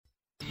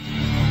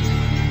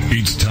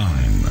It's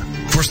time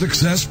for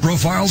Success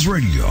Profiles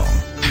Radio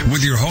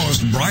with your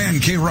host, Brian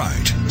K.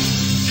 Wright.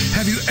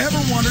 Have you ever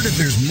wondered if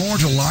there's more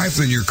to life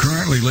than you're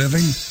currently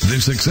living?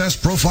 Then Success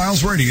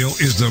Profiles Radio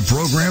is the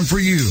program for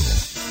you.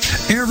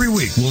 Every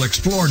week, we'll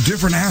explore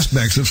different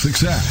aspects of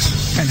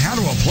success and how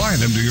to apply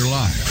them to your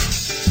life.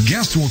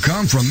 Guests will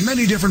come from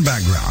many different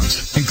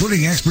backgrounds,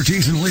 including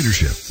expertise in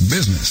leadership,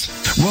 business,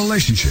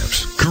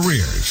 relationships,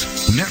 careers,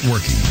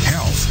 networking,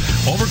 health,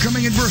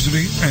 overcoming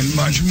adversity, and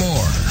much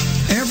more.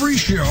 Every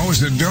show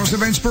is a dose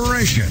of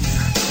inspiration.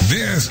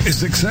 This is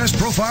Success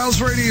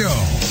Profiles Radio.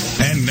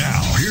 And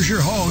now, here's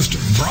your host,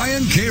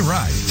 Brian K.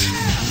 Wright.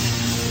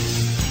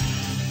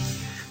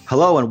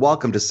 Hello and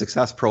welcome to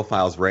Success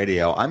Profiles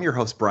Radio. I'm your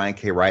host, Brian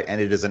K. Wright,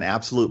 and it is an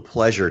absolute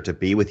pleasure to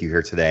be with you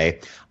here today.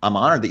 I'm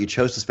honored that you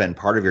chose to spend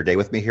part of your day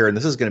with me here, and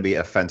this is going to be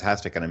a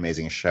fantastic and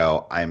amazing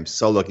show. I'm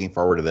so looking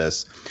forward to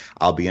this.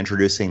 I'll be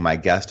introducing my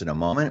guest in a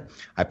moment.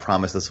 I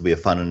promise this will be a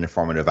fun and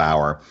informative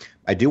hour.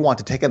 I do want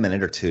to take a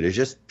minute or two to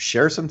just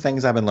share some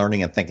things I've been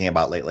learning and thinking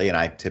about lately, and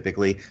I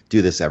typically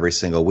do this every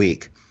single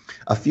week.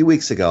 A few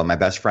weeks ago, my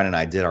best friend and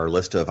I did our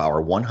list of our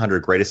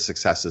 100 greatest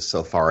successes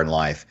so far in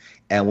life,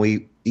 and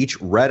we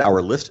each read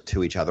our list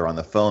to each other on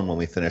the phone when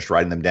we finished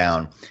writing them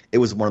down. It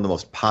was one of the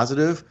most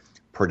positive,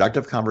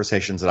 productive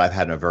conversations that I've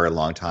had in a very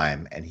long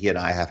time, and he and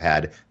I have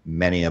had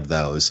many of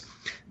those.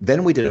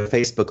 Then we did a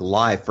Facebook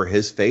Live for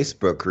his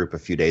Facebook group a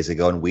few days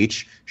ago, and we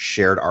each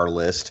shared our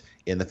list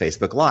in the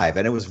Facebook Live,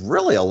 and it was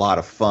really a lot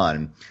of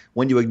fun.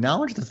 When you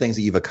acknowledge the things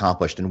that you've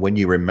accomplished and when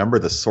you remember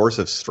the source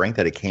of strength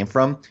that it came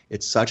from,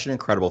 it's such an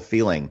incredible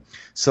feeling.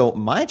 So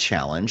my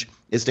challenge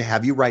is to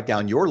have you write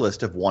down your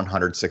list of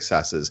 100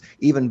 successes.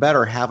 Even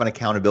better, have an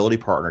accountability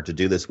partner to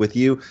do this with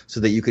you so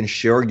that you can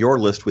share your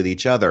list with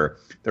each other.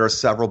 There are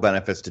several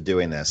benefits to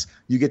doing this.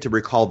 You get to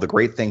recall the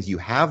great things you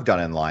have done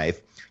in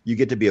life. You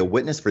get to be a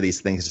witness for these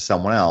things to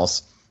someone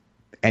else.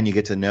 And you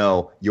get to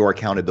know your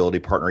accountability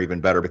partner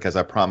even better, because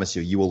I promise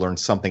you, you will learn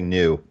something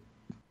new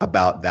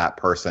about that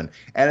person.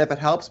 And if it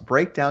helps,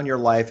 break down your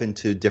life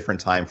into different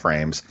time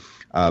frames,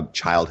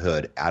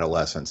 childhood,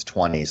 adolescence,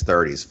 20s,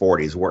 30s,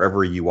 40s,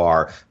 wherever you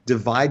are.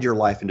 Divide your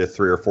life into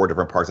 3 or 4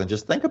 different parts and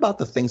just think about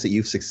the things that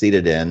you've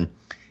succeeded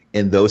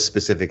in those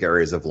specific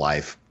areas of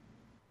life.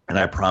 And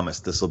I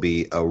promise this will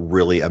be a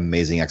really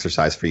amazing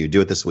exercise for you.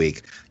 Do it this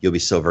week. You'll be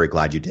so very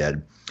glad you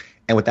did.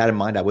 And with that in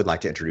mind, I would like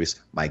to introduce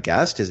my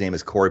guest. His name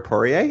is Corey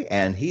Poirier,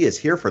 and he is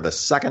here for the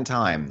second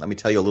time. Let me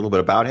tell you a little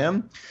bit about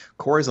him.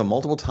 Corey is a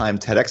multiple-time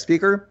TEDx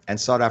speaker and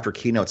sought-after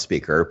keynote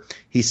speaker.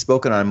 He's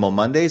spoken on Mo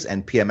Mondays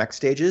and PMX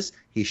stages.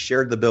 He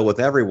shared the bill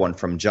with everyone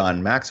from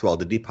John Maxwell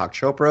to Deepak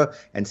Chopra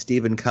and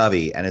Stephen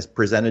Covey, and has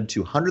presented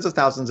to hundreds of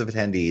thousands of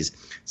attendees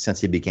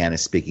since he began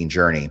his speaking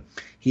journey.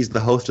 He's the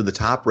host of the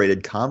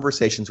top-rated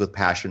Conversations with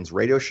Passions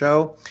radio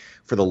show,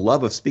 For the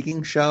Love of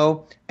Speaking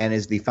show, and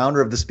is the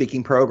founder of the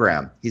Speaking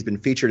Program. He's been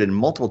featured in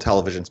multiple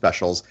television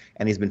specials,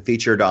 and he's been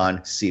featured on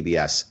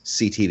CBS,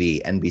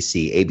 CTV,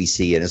 NBC,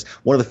 ABC, and is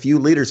one of the few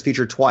leaders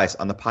featured twice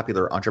on the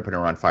popular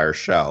Entrepreneur on Fire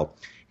show.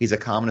 He's a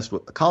columnist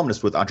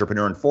with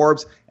Entrepreneur and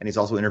Forbes, and he's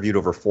also interviewed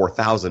over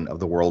 4,000 of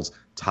the world's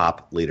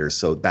top leaders.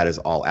 So that is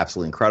all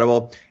absolutely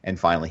incredible. And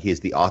finally, he is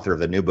the author of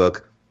the new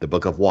book, The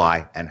Book of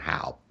Why and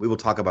How. We will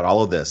talk about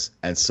all of this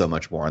and so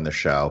much more on the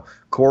show.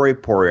 Corey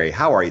Poirier,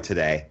 how are you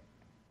today?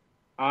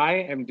 I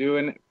am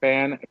doing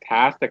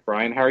fantastic,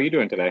 Brian. How are you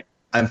doing today?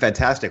 I'm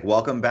fantastic.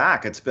 Welcome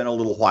back. It's been a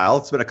little while.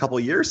 It's been a couple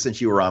of years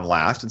since you were on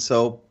last, and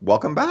so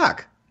welcome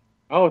back.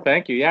 Oh,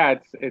 thank you. Yeah,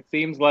 it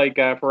seems like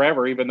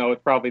forever, even though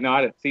it's probably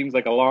not. It seems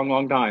like a long,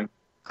 long time.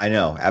 I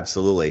know,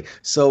 absolutely.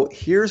 So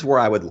here's where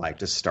I would like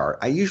to start.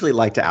 I usually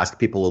like to ask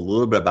people a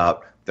little bit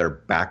about their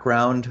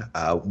background,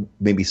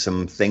 maybe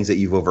some things that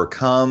you've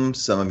overcome,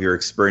 some of your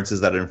experiences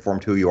that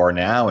informed who you are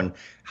now, and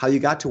how you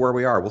got to where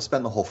we are. We'll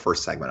spend the whole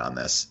first segment on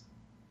this.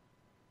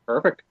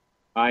 Perfect.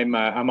 I'm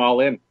all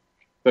in.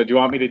 So do you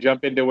want me to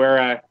jump into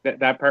where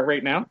that part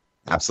right now?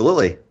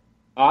 Absolutely.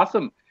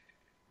 Awesome.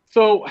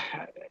 So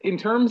in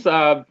terms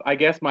of, I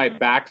guess, my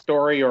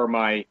backstory or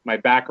my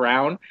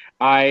background,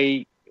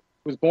 I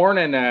was born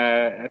in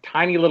a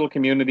tiny little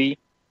community,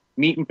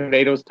 meat and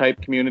potatoes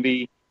type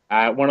community,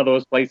 one of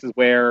those places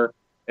where,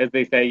 as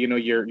they say, you know,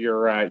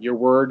 your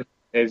word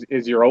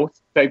is your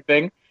oath type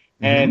thing.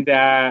 Mm-hmm.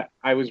 And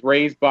I was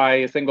raised by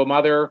a single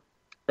mother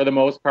for the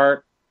most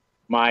part.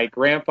 My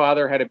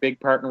grandfather had a big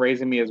part in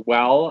raising me as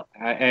well.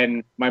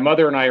 And my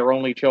mother and I are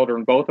only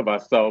children, both of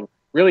us. So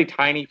really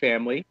tiny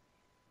family.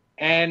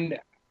 And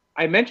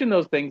I mention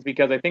those things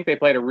because I think they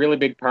played a really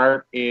big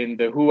part in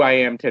who I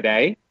am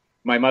today.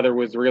 My mother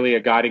was really a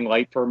guiding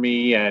light for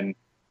me and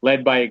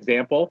led by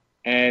example.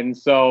 And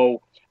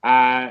so,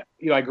 I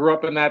grew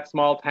up in that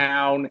small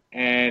town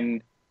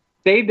and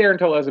stayed there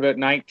until I was about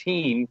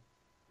 19.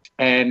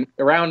 And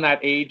around that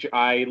age,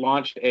 I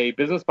launched a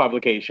business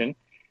publication,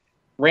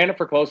 ran it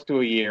for close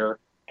to a year.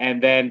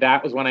 And then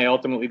that was when I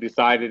ultimately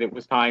decided it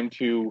was time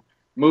to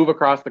move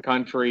across the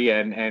country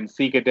and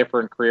seek a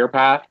different career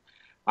path.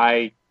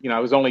 I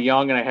was only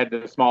young and I had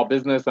this small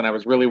business, and I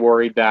was really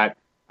worried that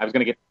I was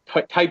going to get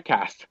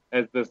typecast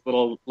as this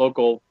little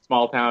local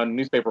small town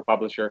newspaper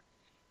publisher.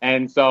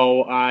 And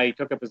so I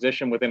took a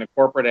position within a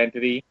corporate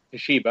entity,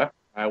 Toshiba,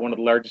 one of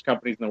the largest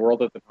companies in the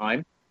world at the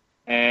time.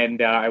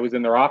 And I was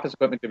in their office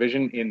equipment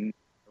division in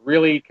a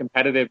really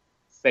competitive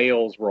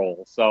sales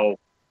role. So,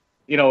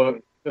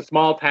 the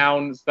small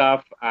town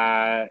stuff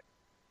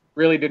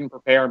really didn't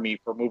prepare me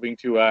for moving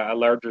to a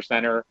larger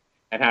center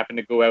and having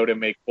to go out and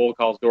make cold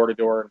calls door to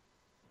door,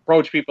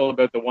 approach people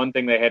about the one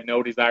thing they had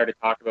no desire to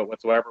talk about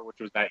whatsoever, which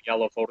was that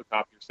yellow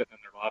photocopier sitting in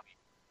their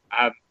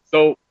lobby.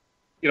 So,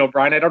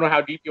 Brian, I don't know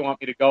how deep you want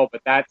me to go,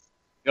 but that's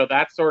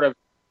sort of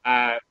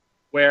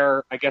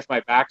where I guess my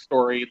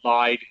backstory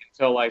lied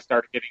until I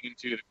started getting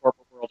into the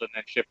corporate world and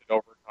then shifted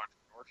over to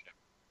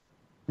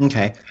entrepreneurship.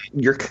 Okay.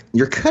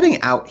 You're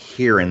cutting out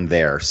here and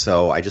there,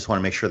 so I just want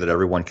to make sure that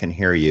everyone can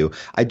hear you.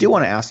 I do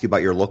want to ask you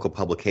about your local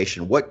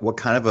publication. What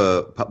kind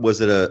of it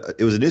was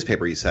a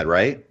newspaper, you said,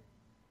 right?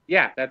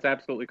 Yeah, that's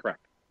absolutely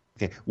correct.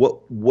 Okay.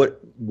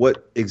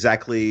 What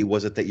exactly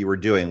was it that you were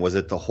doing? Was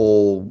it the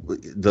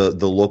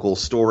local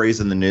stories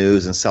in the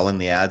news and selling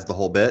the ads, the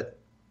whole bit?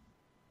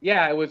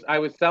 Yeah, I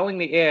was selling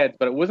the ads,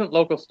 but it wasn't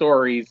local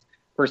stories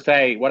per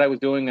se. What I was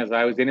doing is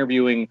I was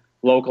interviewing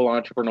local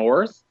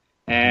entrepreneurs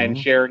and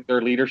sharing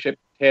their leadership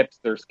tips,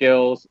 their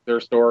skills, their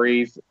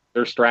stories,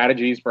 their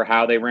strategies for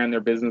how they ran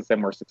their business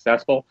and were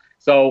successful.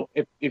 So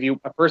if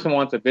a person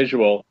wants a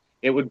visual,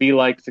 it would be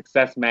like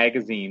Success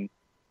Magazine,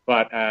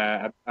 but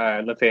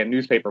let's say a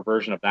newspaper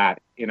version of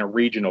that in a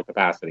regional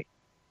capacity.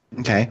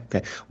 Okay.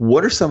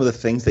 What are some of the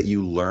things that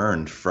you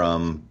learned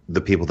from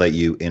the people that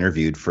you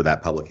interviewed for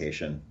that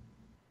publication?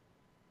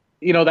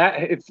 That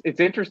it's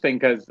interesting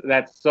because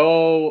that's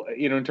so,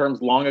 in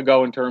terms long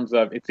ago, in terms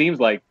of, it seems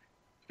like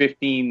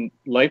 15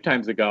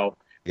 lifetimes ago.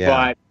 Yeah.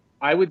 But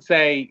I would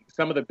say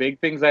some of the big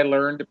things I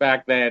learned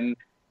back then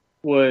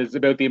was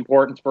about the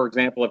importance, for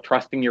example, of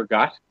trusting your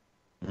gut.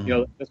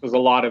 This was a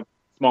lot of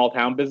small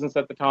town business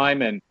at the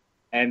time.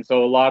 And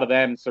so a lot of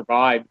them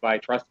survived by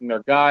trusting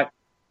their gut,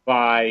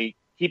 by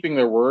keeping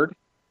their word.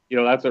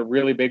 That's a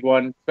really big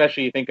one,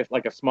 especially you think it's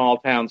like a small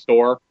town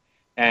store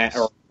or a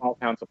small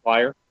town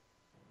supplier.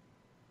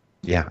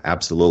 Yeah,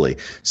 absolutely.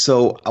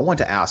 So I want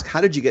to ask,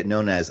 how did you get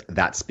known as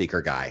that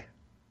speaker guy?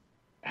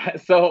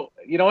 So,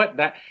 you know what,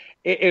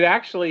 it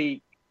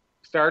actually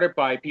started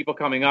by people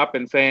coming up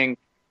and saying,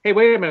 "Hey,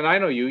 wait a minute, I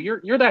know you.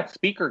 You're that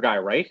speaker guy,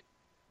 right?"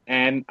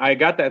 And I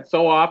got that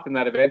so often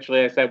that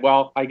eventually I said,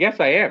 well, I guess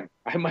I am.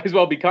 I might as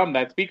well become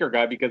that speaker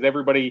guy because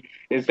everybody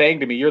is saying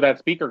to me, "You're that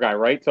speaker guy,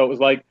 right?" So it was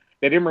like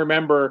they didn't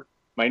remember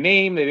my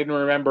name. They didn't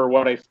remember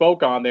what I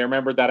spoke on. They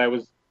remembered that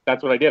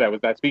that's what I did. I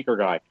was that speaker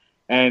guy.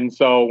 And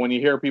so when you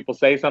hear people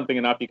say something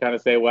enough, you kind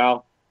of say,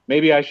 well,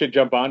 maybe I should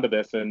jump onto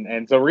this.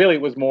 And so really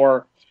it was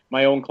more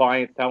my own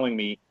clients telling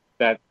me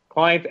that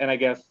clients and I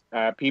guess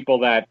people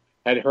that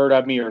had heard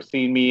of me or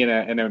seen me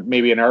in a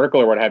maybe an article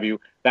or what have you,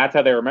 that's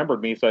how they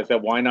remembered me. So I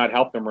said, why not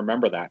help them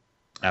remember that?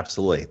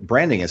 Absolutely.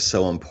 Branding is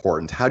so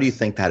important. How do you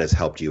think that has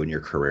helped you in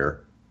your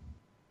career?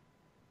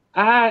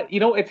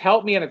 It's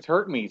helped me and it's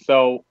hurt me.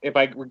 So if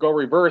I go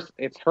reverse,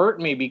 it's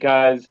hurt me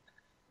because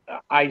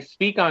I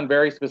speak on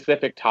very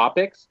specific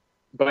topics.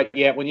 But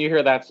yet when you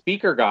hear that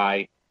speaker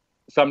guy,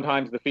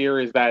 sometimes the fear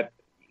is that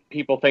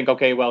people think,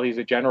 okay, well, he's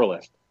a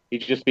generalist. He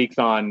just speaks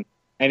on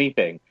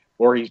anything,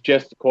 or he's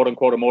just, quote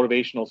unquote, a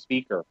motivational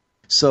speaker.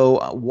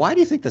 So why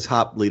do you think the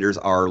top leaders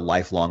are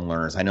lifelong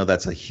learners? I know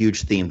that's a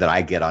huge theme that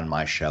I get on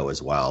my show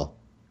as well.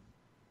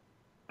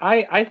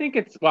 I think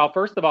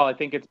first of all, I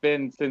think it's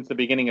been since the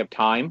beginning of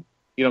time.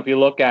 If you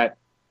look at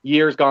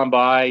years gone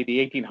by, the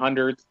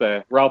 1800s,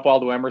 the Ralph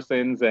Waldo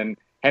Emersons and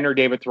Henry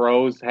David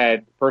Thoreau's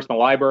had personal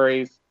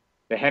libraries.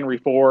 The Henry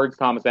Fords,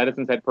 Thomas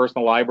Edison's had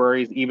personal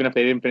libraries, even if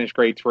they didn't finish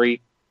grade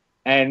 3.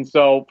 And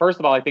so, first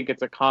of all, I think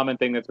it's a common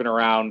thing that's been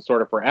around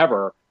sort of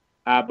forever.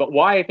 But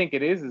why I think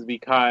it is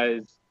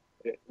because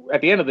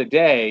at the end of the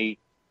day,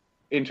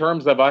 in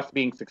terms of us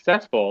being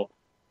successful,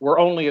 we're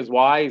only as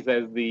wise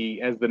as the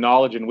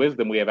knowledge and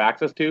wisdom we have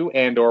access to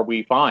and or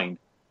we find.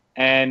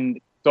 And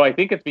so I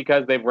think it's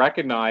because they've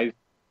recognized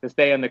to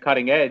stay on the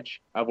cutting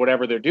edge of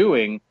whatever they're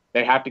doing,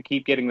 they have to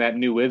keep getting that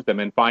new wisdom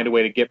and find a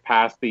way to get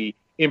past the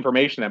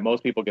information that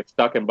most people get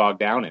stuck and bogged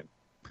down in.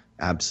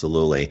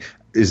 Absolutely.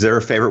 Is there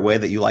a favorite way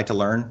that you like to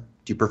learn?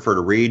 Do you prefer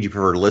to read? Do you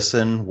prefer to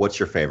listen? What's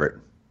your favorite?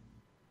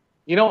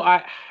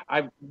 I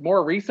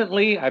more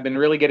recently, I've been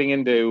really getting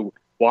into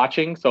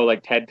watching. So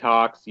like TED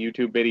Talks,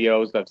 YouTube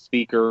videos of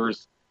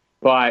speakers.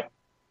 But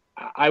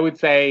I would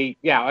say,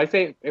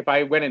 if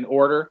I went in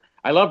order,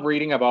 I love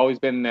reading. I've always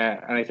been,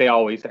 and I say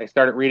always, I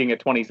started reading at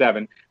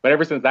 27. But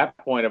ever since that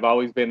point, I've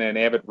always been an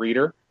avid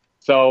reader.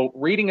 So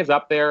reading is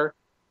up there.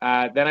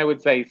 Then I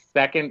would say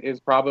second is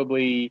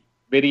probably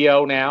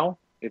video now.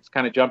 It's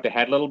kind of jumped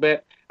ahead a little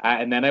bit.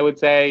 And then I would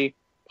say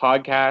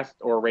podcast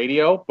or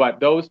radio, but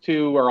those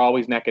two are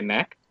always neck and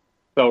neck.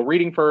 So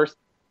reading first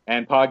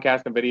and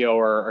podcast and video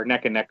are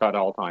neck and neck at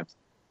all times.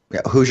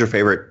 Yeah. Who's your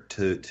favorite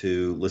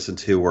to listen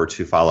to or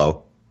to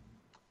follow?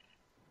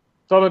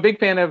 So I'm a big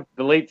fan of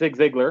the late Zig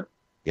Ziglar.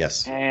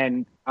 Yes.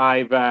 And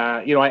I've,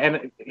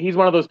 and he's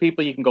one of those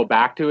people you can go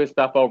back to his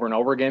stuff over and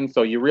over again,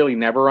 so you really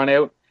never run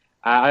out.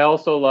 I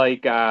also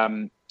like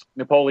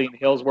Napoleon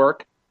Hill's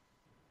work.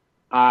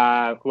 Who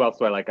else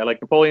do I like? I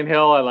like Napoleon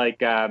Hill. I like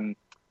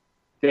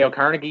Dale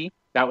Carnegie.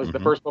 That was the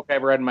first book I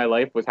ever read in my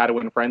life, was How to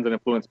Win Friends and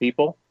Influence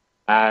People.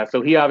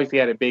 So he obviously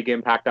had a big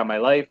impact on my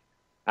life.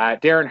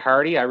 Darren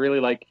Hardy, I really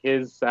like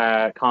his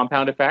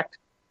Compound Effect,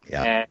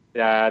 and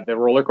the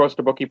roller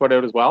coaster book he put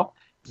out as well.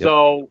 Yep.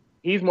 So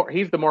he's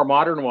the more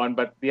modern one,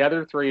 but the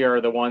other three are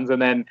the ones. And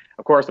then,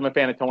 of course, I'm a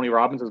fan of Tony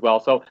Robbins as well.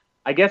 So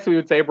I guess we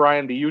would say,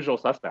 Brian, the usual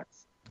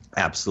suspects.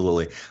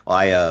 Absolutely.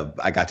 Well,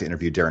 I got to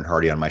interview Darren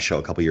Hardy on my show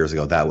a couple years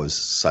ago. That was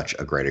such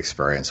a great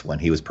experience when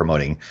he was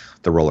promoting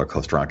the Roller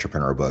Coaster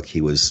Entrepreneur book.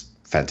 He was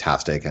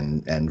fantastic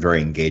and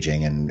very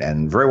engaging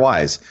and very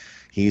wise.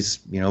 He's,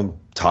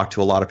 talked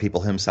to a lot of people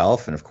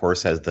himself. And of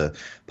course, as the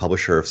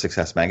publisher of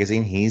Success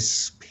Magazine,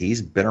 he's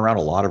been around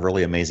a lot of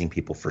really amazing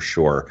people for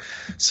sure.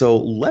 So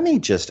let me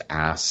just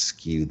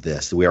ask you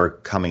this. We are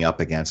coming up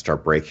against our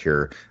break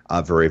here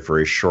very,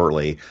 very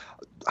shortly.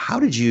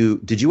 Did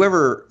you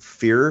ever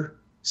fear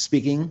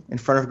speaking in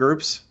front of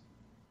groups?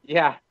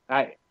 Yeah,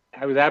 I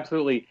was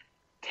absolutely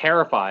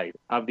terrified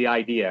of the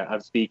idea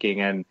of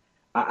speaking. And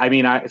I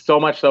mean, so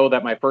much so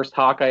that my first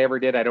talk I ever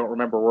did, I don't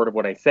remember a word of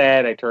what I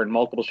said. I turned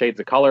multiple shades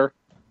of color.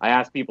 I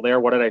asked people there,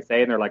 what did I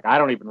say? And they're like, I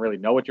don't even really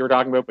know what you were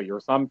talking about, but you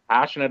were some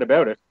passionate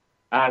about it.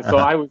 So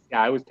I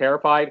was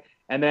terrified.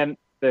 And then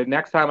the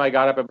next time I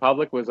got up in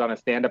public was on a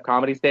stand-up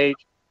comedy stage,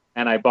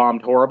 and I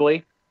bombed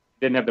horribly.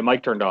 Didn't have the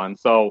mic turned on.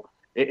 So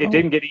it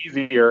didn't get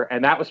easier.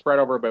 And that was spread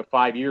over about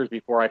 5 years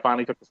before I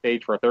finally took the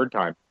stage for a third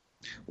time.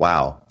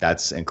 Wow,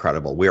 that's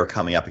incredible. We are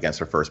coming up against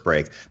our first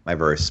break. My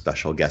very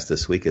special guest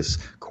this week is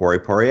Corey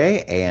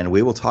Poirier, and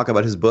we will talk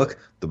about his book,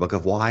 The Book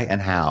of Why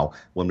and How,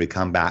 when we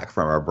come back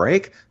from our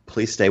break.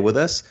 Please stay with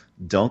us.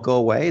 Don't go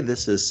away.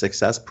 This is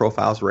Success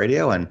Profiles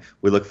Radio, and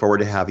we look forward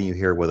to having you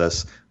here with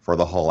us for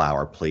the whole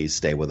hour. Please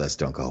stay with us.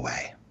 Don't go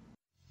away.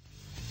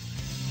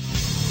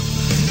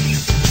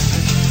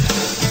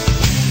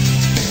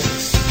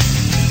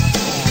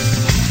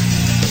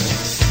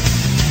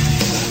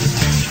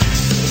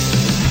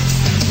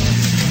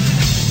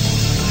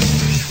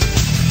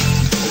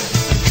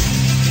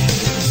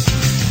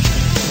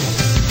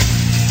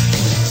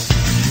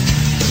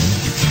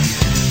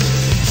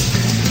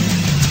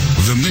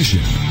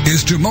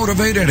 Is to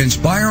motivate and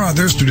inspire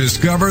others to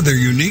discover their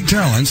unique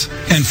talents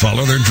and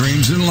follow their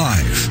dreams in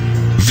life.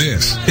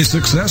 This is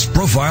Success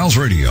Profiles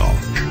Radio.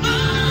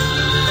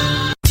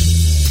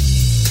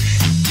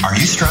 Are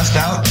you stressed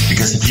out?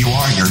 Because if you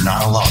are, you're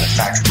not alone. In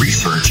fact,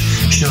 research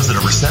shows that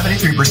over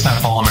 73%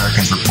 of all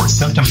Americans report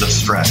symptoms of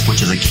stress,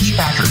 which is a key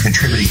factor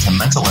contributing to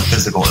mental and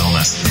physical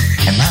illness.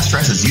 And that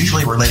stress is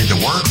usually related to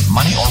work,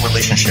 money, or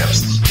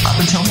relationships. Up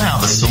until now,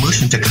 the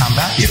solution to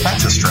combat the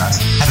effects of stress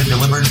have been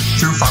delivered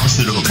through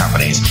pharmaceutical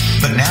companies.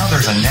 But now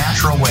there's a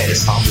natural way to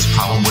solve this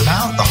problem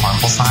without the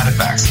harmful side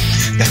effects.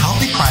 The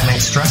Healthy Primate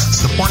Stress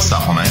Support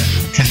Supplement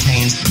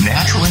contains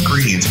natural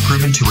ingredients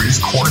proven to reduce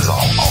cortisol,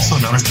 also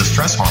known as the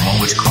stress hormone,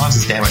 which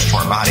causes damage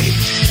to our body.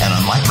 And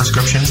unlike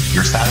prescriptions,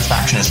 your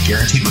satisfaction is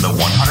guaranteed with a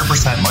 100%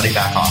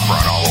 money-back offer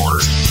on all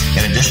orders.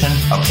 In addition,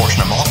 a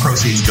portion of all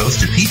proceeds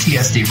goes to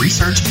PTSD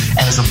research,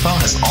 and as a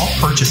bonus, all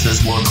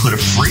purchases will include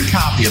a free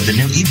copy of the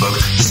new ebook,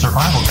 The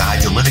Survival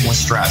Guide to Living with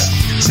Stress.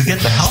 So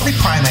get the Healthy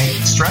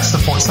Primate Stress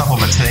Support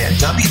Supplement today at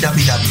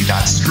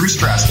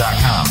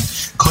www.screwstress.com.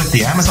 Click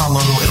the Amazon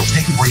logo. It'll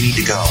take you where you need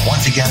to go.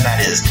 Once again,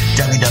 that is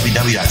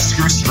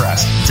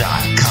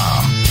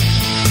www.screwstress.com.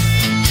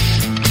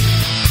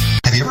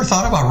 Have you ever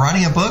thought about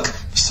writing a book?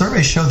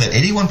 Surveys show that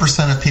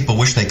 81% of people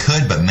wish they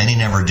could, but many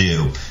never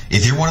do.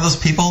 If you're one of those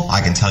people,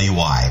 I can tell you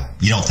why.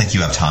 You don't think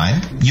you have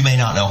time, you may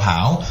not know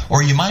how,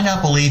 or you might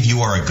not believe you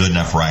are a good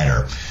enough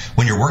writer.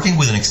 When you're working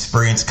with an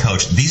experienced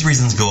coach, these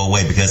reasons go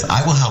away because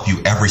I will help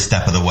you every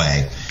step of the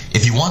way.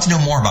 If you want to know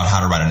more about how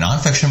to write a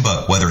nonfiction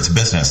book, whether it's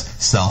business,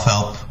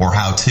 self-help, or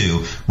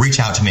how-to, reach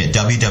out to me at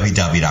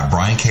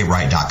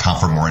www.briankwright.com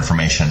for more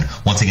information.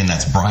 Once again,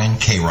 that's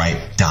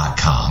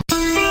briankwright.com.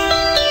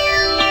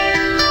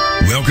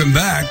 Welcome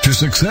back to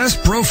Success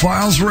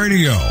Profiles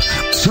Radio.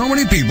 So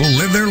many people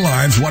live their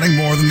lives wanting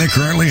more than they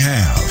currently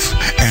have.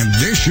 And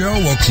this show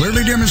will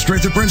clearly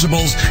demonstrate the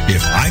principles,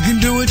 if I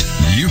can do it,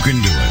 you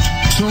can do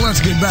it. So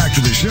let's get back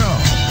to the show.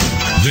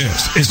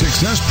 This is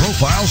Success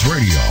Profiles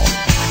Radio.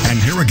 And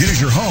here again is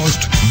your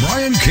host,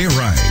 Brian K.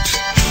 Wright.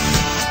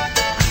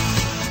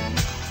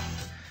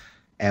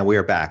 And we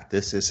are back.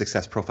 This is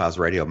Success Profiles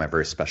Radio. My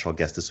very special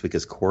guest this week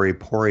is Corey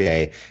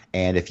Poirier.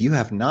 And if you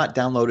have not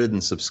downloaded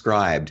and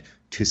subscribed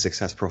to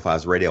Success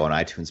Profiles Radio on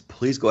iTunes,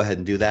 please go ahead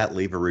and do that.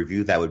 Leave a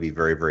review. That would be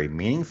very, very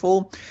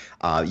meaningful.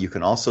 You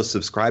can also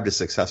subscribe to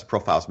Success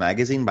Profiles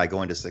Magazine by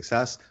going to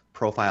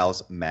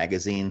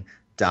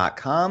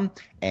successprofilesmagazine.com.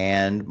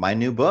 And my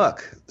new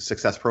book,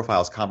 Success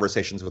Profiles,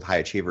 Conversations with High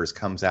Achievers,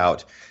 comes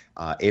out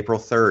April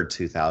 3rd,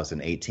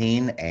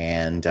 2018,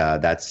 and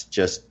that's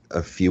just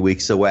a few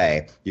weeks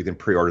away. You can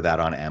pre-order that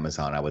on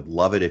Amazon. I would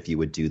love it if you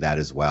would do that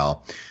as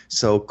well.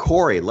 So,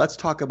 Corey, let's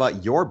talk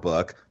about your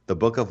book, The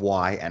Book of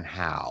Why and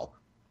How.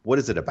 What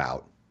is it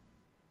about?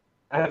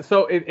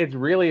 So it's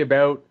really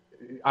about,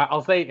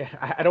 I'll say,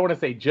 I don't want to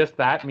say just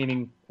that,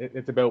 meaning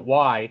it's about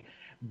why,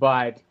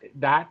 but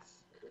that's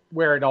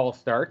where it all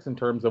starts in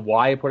terms of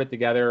why I put it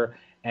together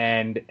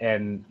and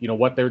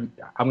what I'm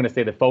going to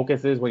say the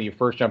focus is when you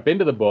first jump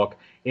into the book.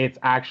 It's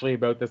actually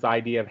about this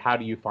idea of how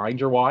do you find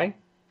your why.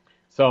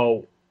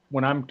 So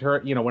when I'm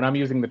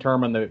using the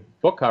term on the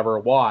book cover,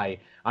 why,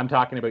 I'm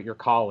talking about your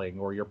calling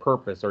or your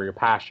purpose or your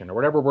passion or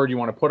whatever word you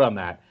want to put on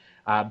that.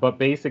 But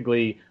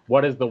basically,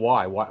 what is the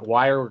why?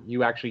 Why are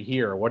you actually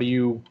here? What are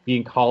you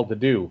being called to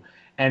do?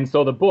 And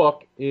so the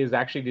book is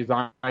actually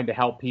designed to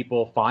help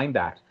people find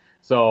that.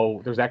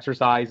 So there's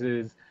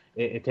exercises.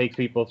 It takes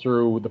people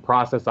through the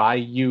process I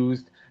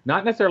used,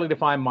 not necessarily to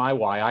find my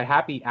why. I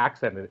happy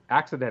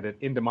accidented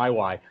into my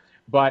why,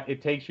 but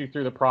it takes you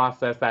through the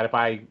process that if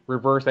I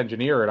reverse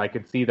engineer it, I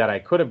could see that I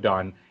could have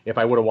done if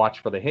I would have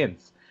watched for the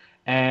hints.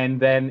 And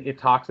then it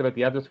talks about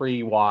the other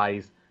three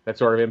whys that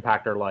sort of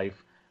impact our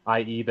life,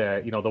 i.e.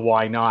 the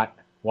why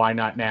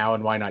not now,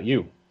 and why not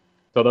you.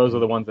 So those are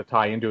the ones that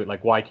tie into it,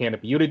 like why can't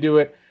it be you to do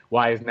it?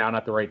 Why is now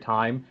not the right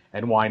time?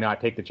 And why not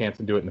take the chance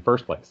and do it in the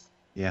first place?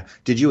 Yeah.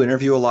 Did you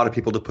interview a lot of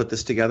people to put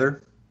this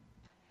together?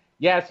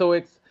 Yeah, so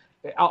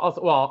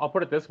I'll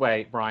put it this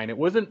way, Brian. It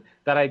wasn't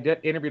that I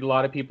interviewed a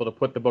lot of people to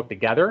put the book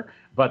together,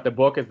 but the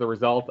book is the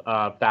result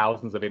of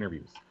thousands of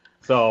interviews.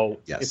 So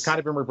yes. It's kind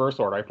of in reverse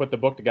order. I put the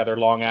book together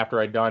long after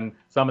I'd done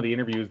some of the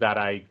interviews that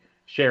I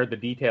shared the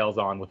details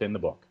on within the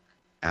book.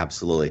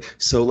 Absolutely.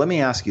 So let me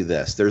ask you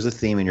this. There's a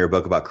theme in your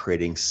book about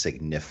creating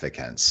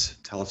significance.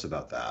 Tell us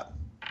about that.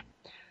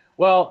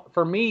 Well,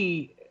 for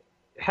me,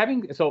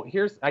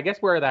 here's, I guess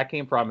where that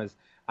came from is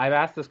I've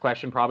asked this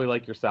question, probably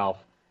like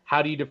yourself,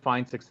 how do you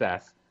define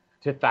success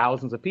to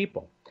thousands of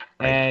people?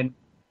 Right. And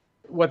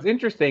what's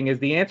interesting is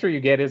the answer you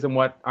get isn't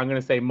what I'm going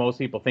to say most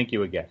people think you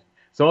would get.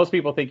 So most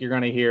people think you're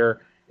going to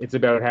hear it's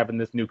about having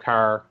this new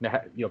car,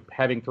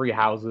 having 3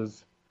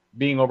 houses,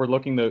 being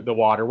overlooking the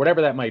water,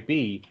 whatever that might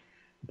be.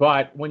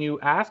 But when you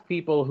ask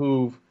people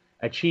who've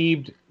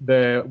achieved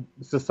the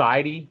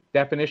society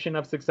definition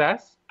of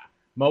success,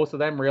 most of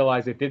them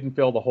realize it didn't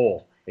fill the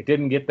hole. It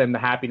didn't get them the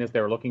happiness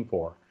they were looking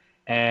for,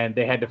 and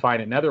they had to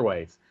find it in other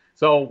ways.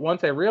 So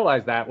once I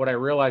realized that, what I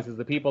realized is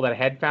the people that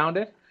had found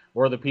it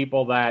were the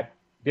people that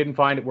didn't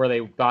find it where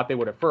they thought they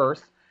would at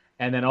first,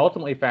 and then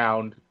ultimately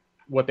found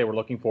what they were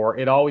looking for.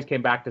 It always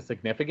came back to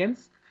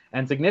significance.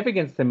 And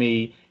significance to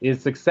me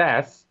is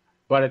success,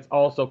 but it's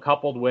also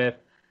coupled with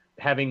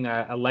having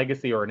a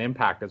legacy or an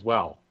impact as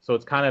well. So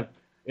it's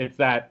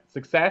that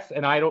success,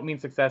 and I don't mean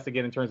success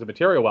again in terms of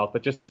material wealth,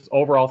 but just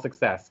overall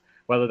success,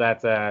 whether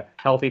that's a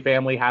healthy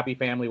family, happy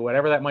family,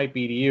 whatever that might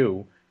be to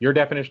you, your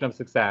definition of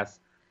success,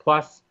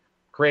 plus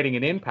creating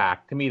an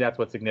impact. To me, that's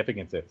what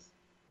significance is.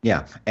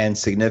 Yeah, and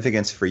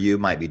significance for you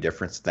might be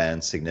different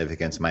than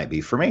significance might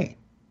be for me.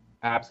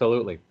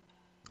 Absolutely.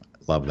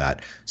 Love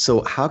that.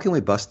 So how can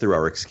we bust through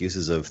our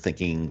excuses of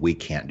thinking we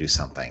can't do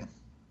something?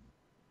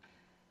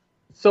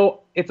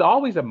 So it's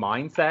always a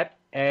mindset.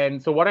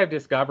 And so what I've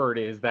discovered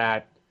is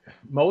that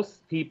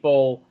most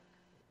people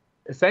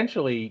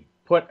essentially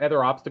put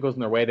other obstacles in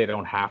their way they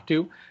don't have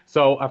to.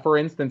 So for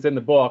instance, in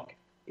the book,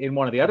 in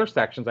one of the other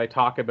sections, I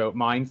talk about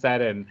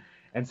mindset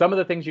and some of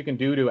the things you can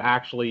do to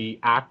actually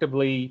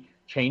actively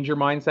change your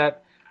mindset.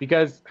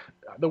 Because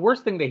the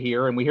worst thing to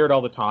hear, and we hear it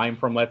all the time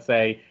from, let's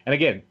say, and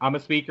again, I'm a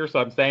speaker, so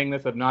I'm saying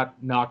this, I'm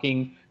not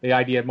knocking the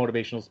idea of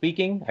motivational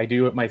speaking. I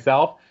do it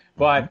myself.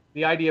 But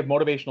the idea of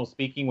motivational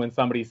speaking when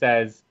somebody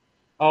says,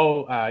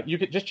 you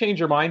could just change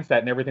your mindset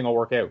and everything will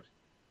work out.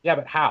 Yeah,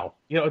 but how?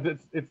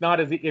 It's not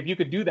as if you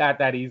could do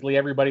that easily,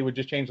 everybody would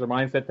just change their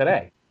mindset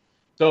today.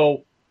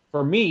 So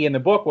for me, in the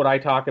book, what I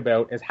talk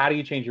about is how do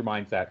you change your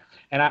mindset?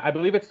 And I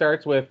believe it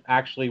starts with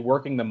actually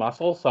working the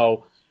muscle.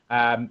 So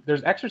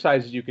there's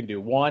exercises you can do.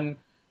 One,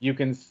 you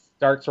can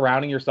start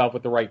surrounding yourself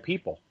with the right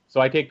people.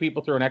 So I take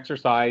people through an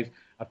exercise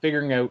of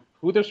figuring out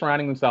who they're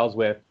surrounding themselves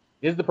with.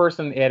 Is the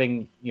person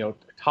adding,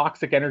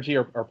 toxic energy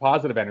or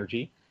positive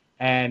energy?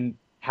 And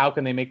how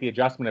can they make the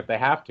adjustment if they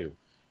have to?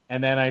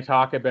 And then I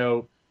talk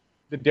about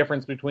the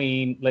difference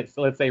between, let's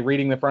say,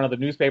 reading the front of the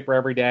newspaper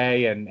every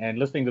day and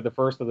listening to the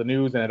first of the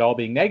news and it all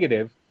being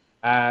negative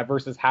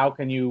versus how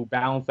can you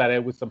balance that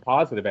out with some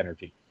positive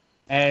energy?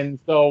 And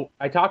so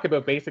I talk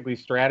about basically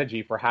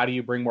strategy for how do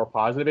you bring more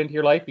positive into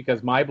your life,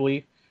 because my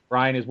belief,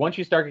 Brian, is once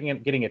you start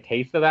getting a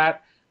taste of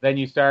that, then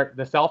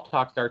the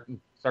self-talk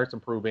starts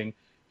improving.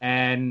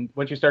 And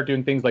once you start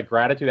doing things like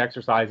gratitude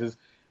exercises,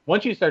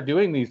 once you start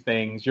doing these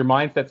things, your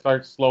mindset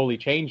starts slowly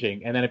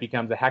changing, and then it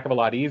becomes a heck of a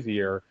lot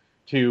easier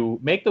to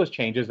make those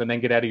changes and then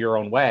get out of your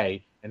own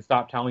way and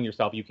stop telling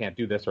yourself you can't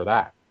do this or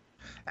that.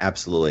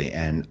 Absolutely.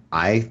 And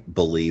I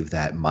believe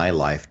that my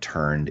life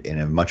turned in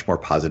a much more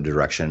positive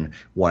direction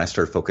when I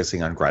started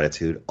focusing on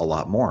gratitude a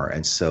lot more.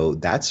 And so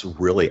that's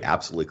really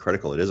absolutely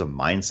critical. It is a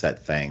mindset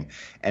thing.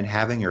 And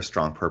having your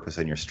strong purpose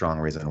and your strong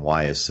reason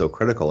why is so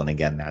critical. And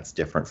again, that's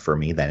different for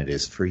me than it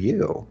is for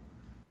you.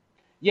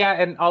 Yeah.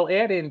 And I'll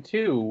add in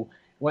too,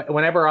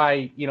 whenever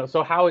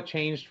so how it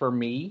changed for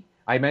me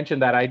I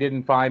mentioned that I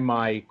didn't find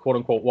my quote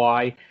unquote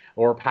why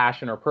or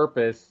passion or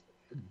purpose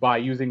by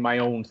using my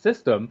own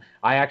system.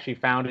 I actually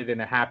found it in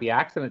a happy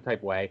accident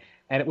type way.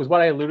 And it was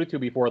what I alluded to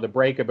before the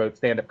break about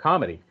stand-up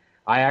comedy.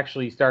 I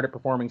actually started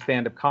performing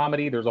stand-up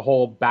comedy. There's a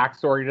whole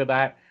backstory to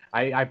that.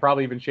 I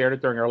probably even shared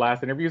it during our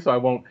last interview, so I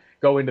won't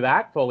go into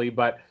that fully.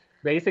 But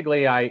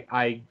basically, it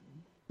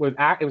was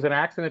an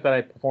accident that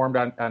I performed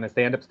on a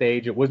stand-up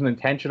stage. It wasn't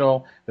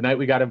intentional. The night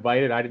we got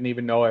invited, I didn't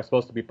even know I was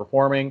supposed to be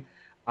performing.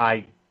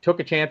 I took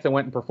a chance and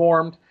went and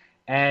performed.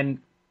 And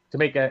to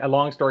make a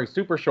long story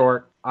super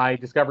short, I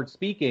discovered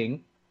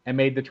speaking and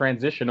made the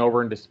transition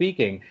over into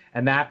speaking.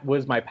 And that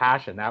was my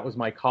passion. That was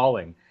my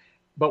calling.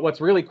 But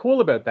what's really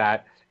cool about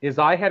that is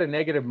I had a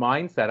negative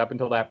mindset up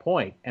until that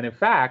point. And in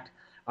fact,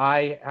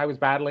 I was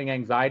battling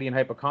anxiety and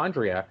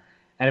hypochondria.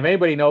 And if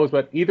anybody knows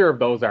what either of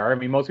those are, I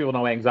mean, most people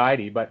know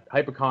anxiety, but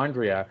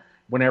hypochondria,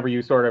 whenever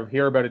you sort of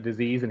hear about a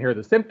disease and hear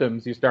the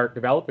symptoms, you start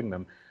developing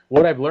them.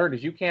 What I've learned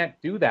is you can't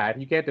do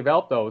that. You can't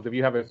develop those if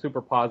you have a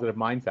super positive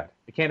mindset.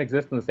 It can't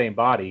exist in the same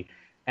body.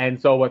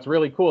 And so what's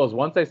really cool is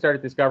once I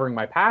started discovering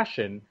my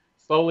passion,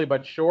 slowly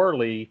but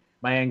surely,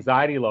 my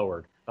anxiety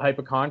lowered. The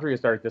hypochondria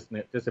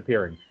started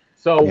disappearing.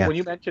 So when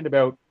you mentioned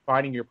about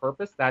finding your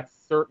purpose, that's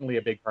certainly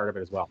a big part of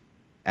it as well.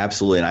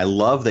 Absolutely. And I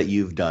love that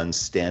you've done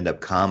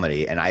stand-up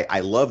comedy. And I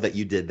love that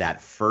you did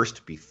that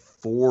first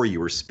before you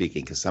were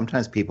speaking, because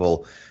sometimes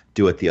people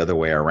do it the other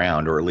way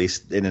around, or at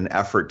least in an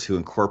effort to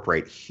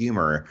incorporate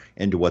humor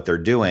into what they're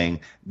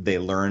doing, they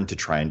learn to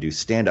try and do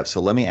stand-up.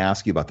 So let me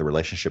ask you about the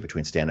relationship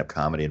between stand-up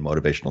comedy and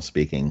motivational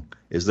speaking.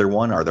 Is there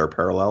one? Are there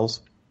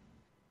parallels?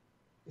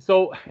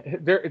 So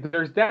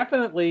there's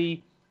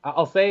definitely,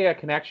 I'll say, a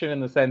connection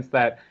in the sense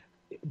that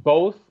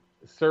both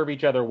serve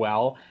each other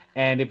well.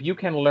 And if you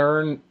can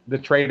learn the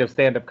trade of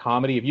stand-up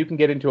comedy, if you can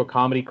get into a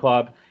comedy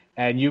club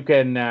and you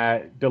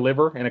can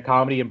deliver in a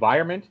comedy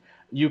environment,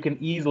 you can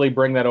easily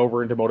bring that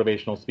over into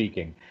motivational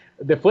speaking.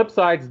 The flip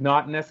side's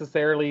not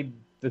necessarily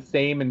the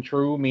same and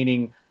true,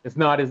 meaning it's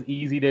not as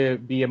easy to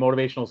be a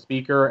motivational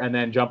speaker and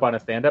then jump on a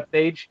stand-up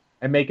stage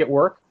and make it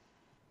work.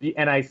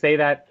 And I say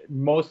that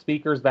most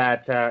speakers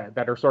that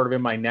are sort of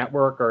in my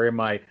network or in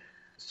my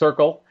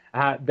circle,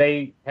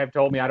 they have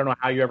told me, I don't know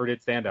how you ever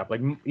did stand-up.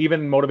 Like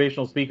even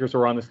motivational speakers who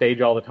are on the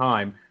stage all the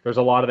time, there's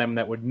a lot of them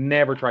that would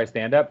never try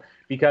stand-up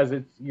because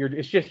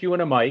it's just you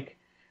and a mic,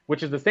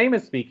 which is the same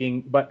as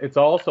speaking, but it's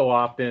also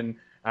often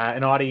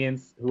an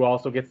audience who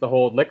also gets to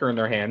hold liquor in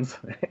their hands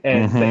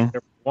and say whatever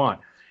they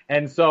want.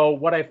 And so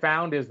what I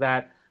found is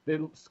that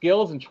the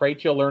skills and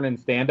traits you'll learn in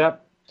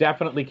stand-up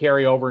definitely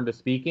carry over into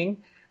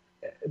speaking.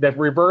 The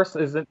reverse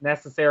isn't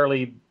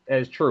necessarily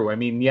as true. I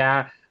mean,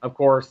 yeah, of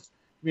course,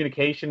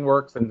 communication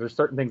works and there's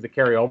certain things that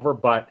carry over,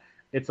 but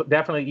it's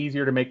definitely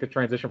easier to make the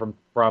transition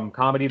from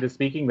comedy to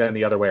speaking than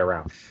the other way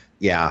around.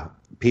 Yeah.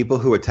 People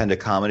who attend a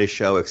comedy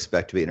show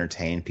expect to be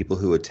entertained. People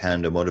who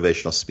attend a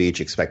motivational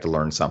speech expect to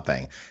learn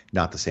something.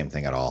 Not the same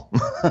thing at all.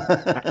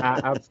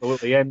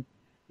 Absolutely. And,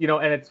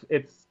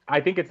 and I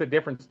think it's a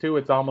difference too.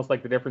 It's almost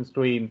like the difference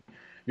between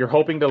you're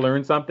hoping to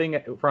learn something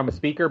from a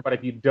speaker, but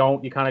if you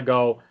don't, you kind of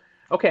go,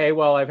 okay,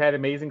 well, I've had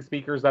amazing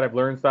speakers that I've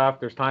learned stuff.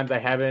 There's times I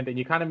haven't. And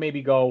you kind of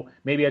maybe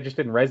I just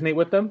didn't resonate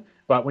with them.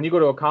 But when you go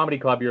to a comedy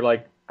club, you're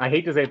like, I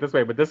hate to say it this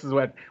way, but this is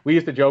what we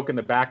used to joke in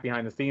the back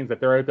behind the scenes, that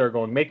they're out there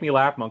going, make me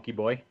laugh, monkey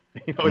boy.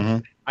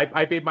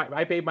 I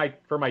paid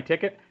for my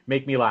ticket,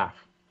 make me laugh.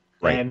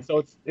 Right. And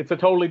so it's a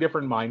totally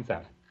different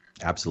mindset.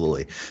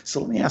 Absolutely.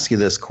 So let me ask you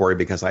this, Corey,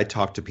 because I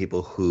talk to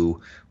people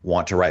who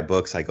want to write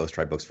books. I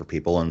ghostwrite books for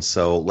people. And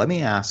so let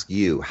me ask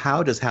you,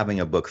 how does having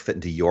a book fit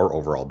into your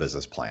overall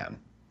business plan?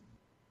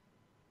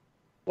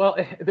 Well,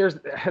 there's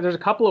a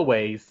couple of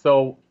ways.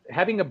 So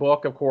having a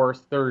book, of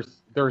course, I'm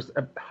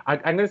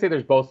going to say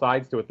there's both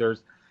sides to it. It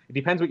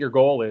depends what your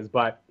goal is,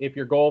 but if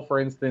your goal, for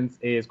instance,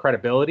 is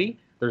credibility,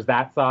 there's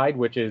that side,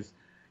 which is,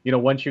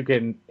 once you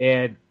can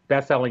add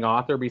best-selling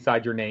author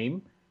beside your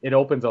name, it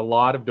opens a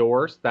lot of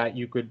doors that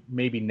you could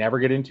maybe never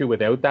get into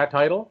without that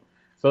title.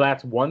 So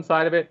that's one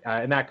side of it,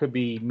 and that could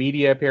be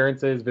media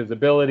appearances,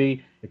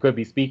 visibility. It could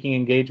be speaking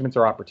engagements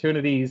or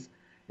opportunities.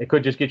 It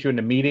could just get you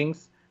into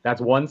meetings.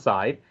 That's one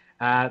side.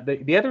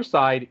 The other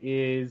side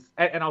is,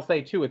 and I'll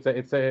say too,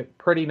 it's a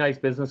pretty nice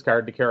business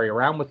card to carry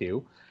around with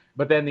you.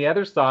 But then the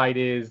other side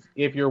is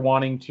if you're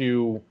wanting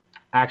to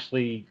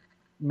actually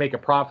make a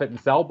profit and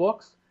sell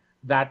books,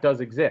 that does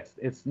exist.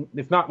 It's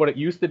not what it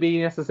used to be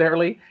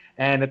necessarily.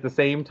 And at the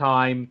same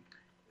time,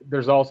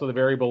 there's also the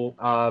variable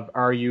of,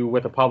 are you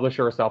with a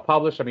publisher or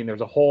self-published? I mean,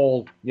 there's a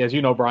whole, as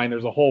you know, Brian,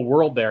 there's a whole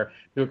world there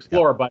to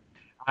explore. Yep.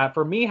 But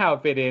for me, how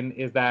it fit in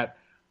is that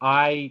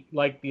I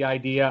like the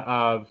idea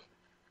of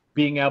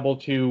being able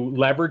to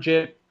leverage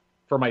it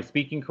for my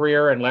speaking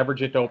career and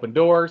leverage it to open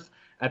doors.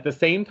 At the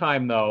same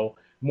time, though,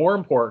 more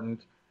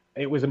important,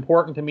 it was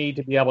important to me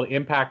to be able to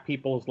impact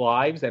people's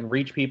lives and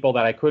reach people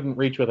that I couldn't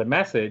reach with a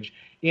message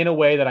in a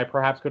way that I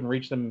perhaps couldn't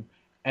reach them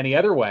any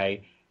other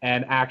way,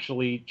 and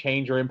actually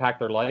change or impact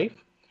their life.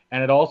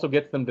 And it also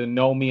gets them to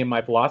know me and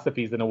my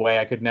philosophies in a way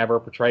I could never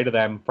portray to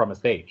them from a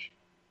stage.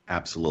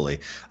 Absolutely.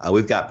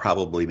 We've got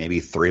probably maybe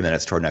 3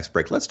 minutes to our next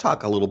break. Let's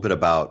talk a little bit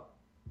about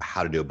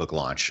how to do a book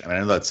launch. I mean, I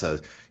know that's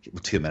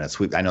 2 minutes.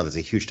 I know that's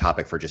a huge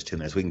topic for just 2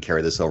 minutes. We can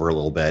carry this over a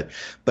little bit,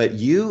 but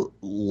you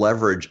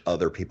leverage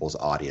other people's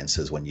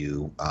audiences when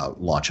you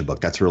launch a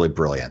book. That's really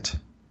brilliant.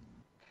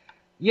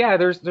 Yeah,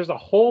 there's a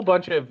whole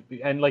bunch of,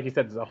 and like you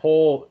said, there's a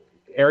whole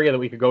area that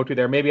we could go to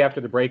there. Maybe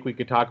after the break, we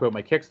could talk about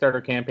my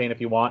Kickstarter campaign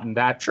if you want, and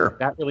that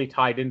really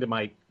tied into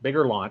my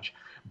bigger launch.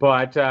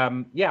 But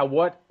yeah,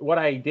 what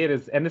I did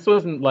is, and this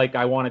wasn't like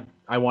I want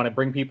to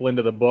bring people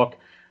into the book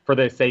for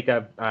the sake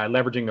of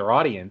leveraging their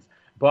audience,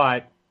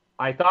 but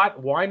I thought,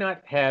 why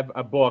not have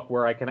a book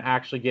where I can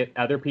actually get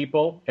other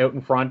people out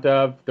in front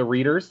of the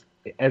readers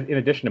in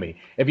addition to me?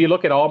 If you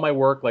look at all my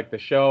work, like the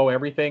show,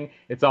 everything,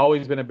 it's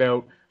always been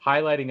about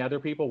highlighting other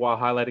people while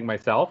highlighting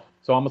myself.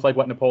 So almost like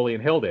what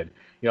Napoleon Hill did,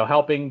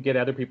 helping get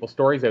other people's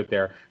stories out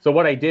there. So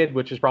what I did,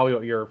 which is probably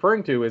what you're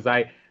referring to, is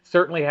I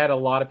certainly had a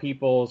lot of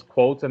people's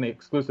quotes and the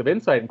exclusive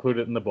insight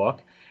included in the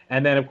book.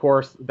 And then, of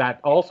course, that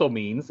also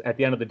means at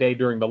the end of the day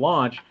during the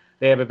launch,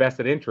 they have a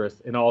vested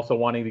interest in also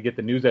wanting to get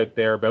the news out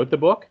there about the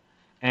book.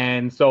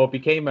 And so it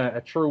became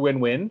a true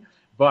win-win.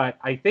 But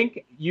I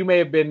think you may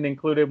have been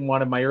included in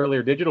one of my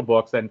earlier digital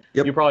books. And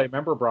you probably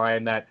remember,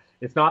 Brian, that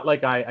it's not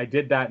like I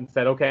did that and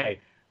said, okay,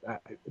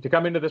 to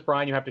come into this,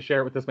 Brian, you have to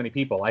share it with this many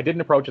people. I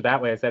didn't approach it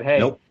that way. I said,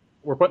 hey,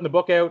 we're putting the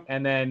book out,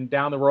 and then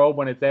down the road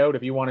when it's out,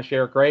 if you want to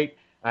share it, great.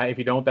 If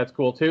you don't, that's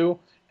cool too.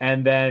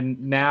 And then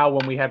now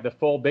when we have the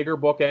full bigger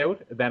book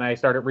out, then I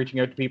started reaching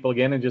out to people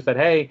again and just said,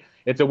 hey,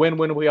 it's a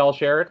win-win. We all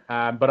share it.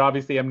 But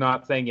obviously I'm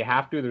not saying you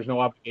have to. There's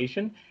no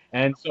obligation.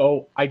 And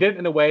so I did it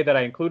in a way that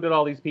I included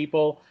all these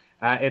people,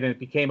 and it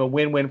became a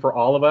win-win for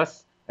all of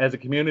us as a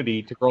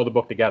community to grow the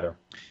book together.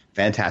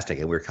 Fantastic.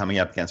 And we're coming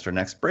up against our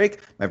next break.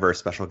 My very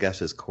special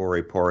guest is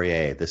Corey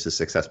Poirier. This is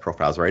Success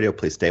Profiles Radio.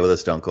 Please stay with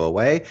us. Don't go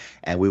away.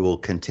 And we will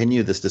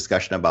continue this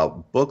discussion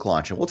about book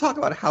launch. And we'll talk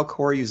about how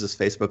Corey uses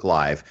Facebook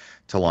Live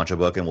to launch a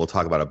book. And we'll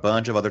talk about a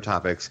bunch of other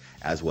topics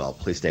as well.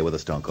 Please stay with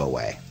us. Don't go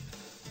away.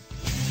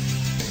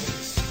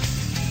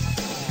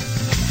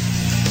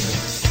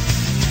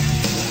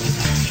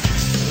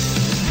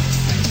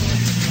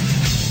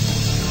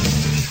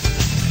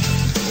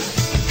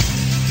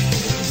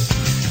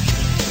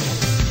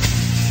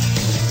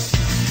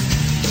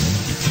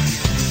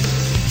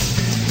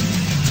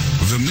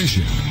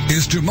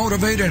 Is to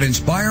motivate and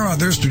inspire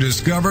others to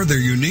discover their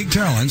unique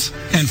talents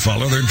and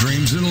follow their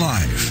dreams in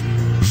life.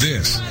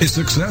 This is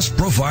Success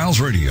Profiles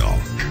Radio.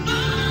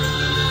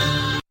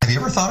 Have you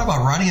ever thought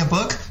about writing a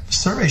book?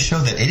 Surveys show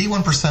that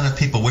 81% of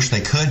people wish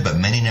they could, but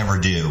many never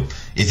do.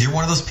 If you're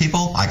one of those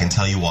people, I can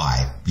tell you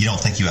why. You don't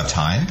think you have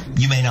time,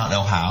 you may not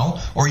know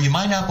how, or you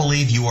might not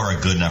believe you are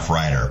a good enough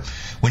writer.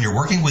 When you're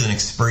working with an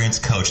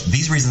experienced coach,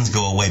 these reasons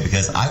go away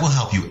because I will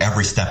help you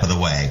every step of the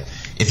way.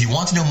 If you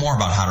want to know more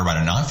about how to write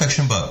a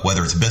nonfiction book,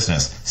 whether it's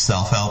business,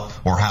 self-help,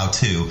 or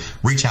how-to,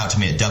 reach out to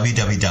me at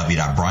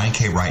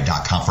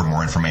www.briankwright.com for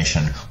more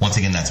information. Once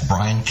again, that's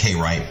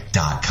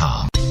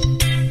briankwright.com.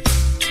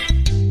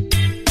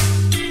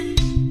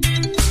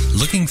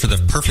 Looking for the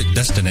perfect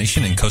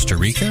destination in Costa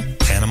Rica,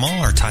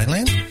 Panama, or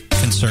Thailand?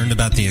 Concerned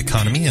about the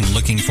economy and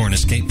looking for an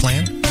escape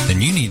plan? Then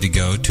you need to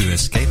go to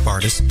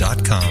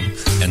escapeartist.com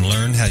and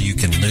learn how you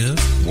can live,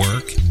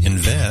 work,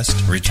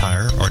 invest,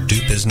 retire, or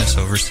do business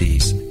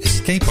overseas.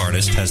 Escape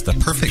Artist has the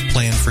perfect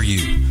plan for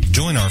you.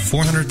 Join our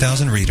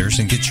 400,000 readers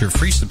and get your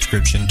free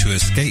subscription to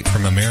Escape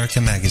from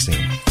America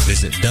magazine.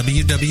 Visit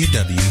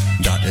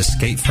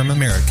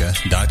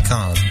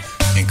www.escapefromamerica.com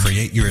and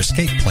create your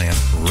escape plan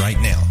right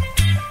now.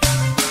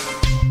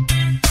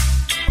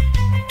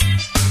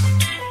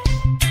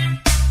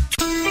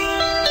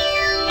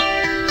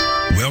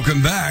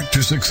 Welcome back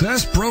to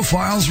Success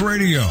Profiles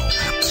Radio.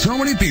 So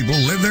many people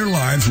live their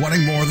lives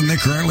wanting more than they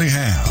currently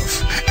have.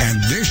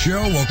 And this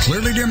show will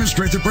clearly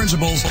demonstrate the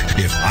principles,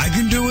 if I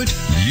can do it,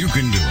 you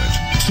can do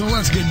it. So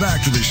let's get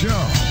back to the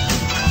show.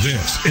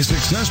 This is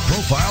Success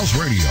Profiles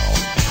Radio.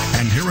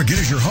 And here again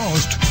is your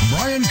host,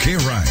 Brian K.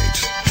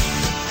 Wright.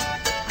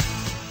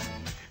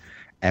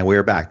 And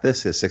we're back.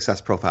 This is Success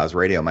Profiles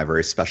Radio. My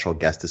very special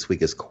guest this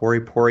week is Corey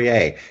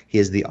Poirier. He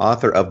is the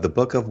author of The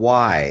Book of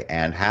Why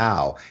and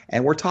How.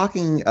 And we're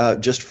talking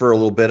just for a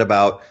little bit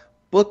about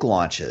book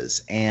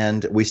launches.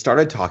 And we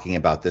started talking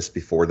about this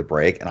before the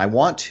break. And I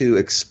want to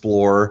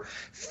explore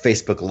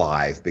Facebook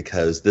Live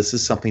because this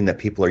is something that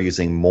people are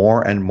using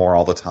more and more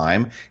all the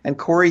time. And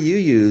Corey, you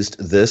used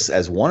this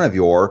as one of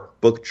your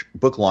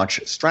book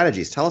launch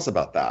strategies. Tell us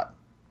about that.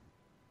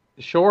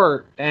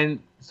 Sure. And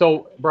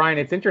so, Brian,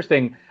 it's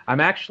interesting. I'm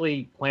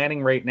actually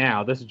planning right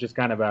now. This is just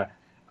kind of a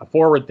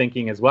forward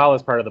thinking as well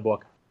as part of the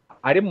book.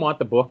 I didn't want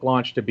the book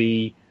launch to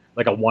be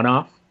like a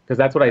one-off because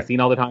that's what I've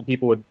seen all the time.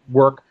 People would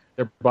work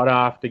their butt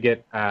off to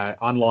get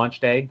on launch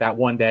day, that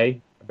one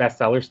day,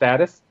 bestseller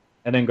status,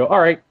 and then go, all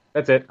right,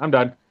 that's it. I'm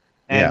done.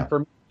 And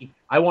for me,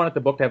 I wanted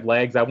the book to have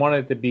legs. I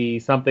wanted it to be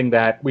something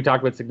that we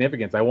talked about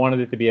significance. I wanted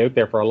it to be out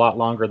there for a lot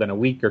longer than a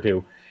week or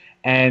two.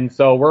 And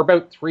so we're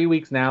about 3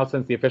 weeks now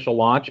since the official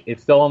launch.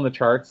 It's still on the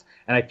charts.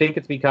 And I think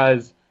it's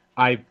because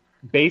I've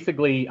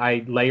basically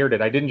I layered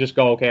it. I didn't just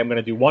go, okay, I'm going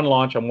to do one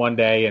launch on one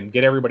day and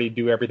get everybody to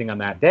do everything on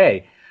that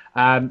day.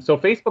 So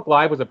Facebook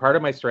Live was a part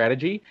of my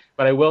strategy,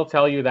 but I will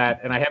tell you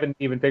that, and I haven't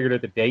even figured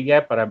out the date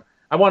yet, but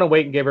I want to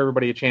wait and give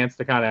everybody a chance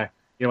to kind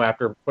of,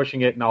 after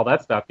pushing it and all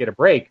that stuff, get a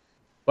break.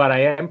 But I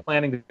am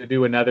planning to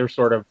do another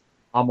sort of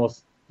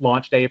almost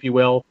launch day, if you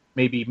will,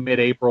 maybe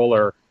mid-April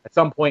or at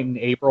some point in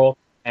April,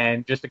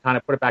 and just to kind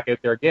of put it back out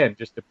there again,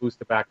 just to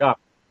boost it back up.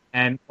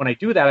 And when I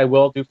do that, I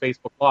will do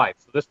Facebook Live.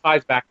 So this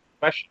ties back to the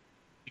question,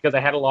 because I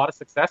had a lot of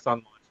success on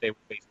launch day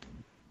with Facebook.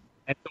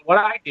 And so what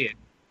I did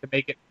to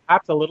make it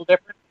perhaps a little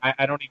different,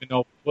 I don't even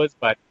know if it was,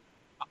 but,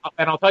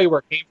 and I'll tell you where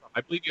it came from.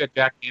 I believe you had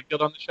Jack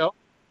Canfield on the show.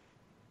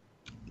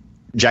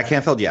 Jack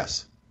Canfield,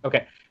 yes.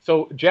 Okay.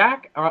 So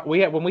Jack,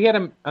 when we had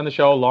him on the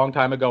show a long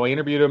time ago, I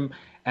interviewed him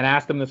and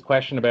asked him this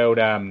question about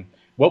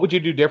what would you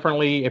do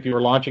differently if you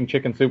were launching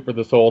Chicken Soup for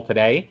the Soul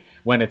today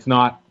when it's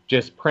not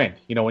just print,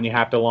 when you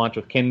have to launch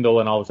with Kindle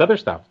and all this other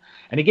stuff.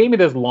 And he gave me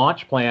this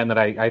launch plan that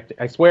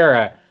I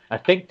swear a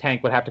think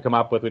tank would have to come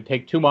up with. It would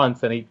take 2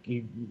 months, and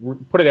he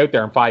put it out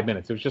there in 5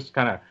 minutes. It was just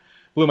kind of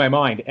blew my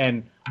mind.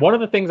 And one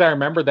of the things I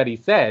remember that he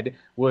said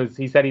was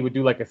he would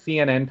do like a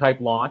CNN type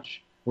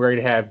launch where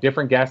he'd have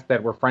different guests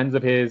that were friends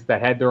of his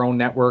that had their own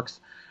networks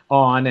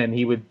on, and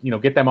he would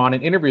get them on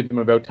and interview them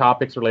about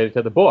topics related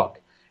to the book.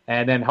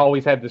 And then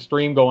always had the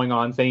stream going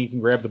on saying you can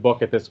grab the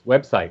book at this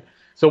website.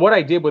 So what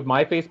I did with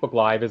my Facebook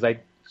Live is I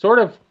sort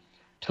of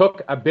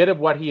took a bit of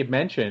what he had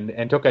mentioned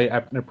and took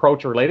an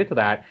approach related to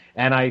that,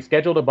 and I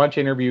scheduled a bunch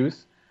of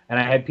interviews, and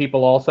I had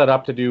people all set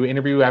up to do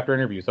interview after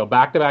interview. So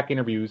back-to-back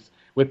interviews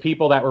with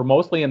people that were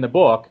mostly in the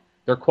book,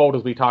 their quote,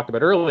 as we talked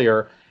about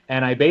earlier,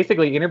 and I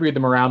basically interviewed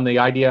them around the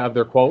idea of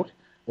their quote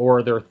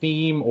or their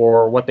theme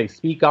or what they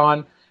speak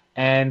on.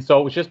 And so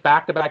it was just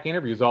back-to-back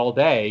interviews all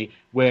day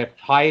with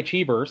high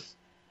achievers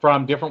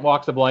from different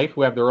walks of life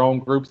who have their own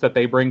groups that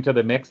they bring to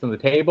the mix and the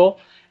table.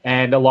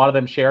 And a lot of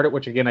them shared it,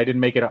 which, again, I didn't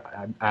make it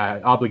an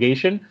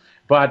obligation.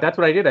 But that's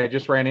what I did. I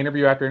just ran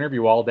interview after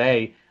interview all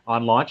day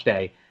on launch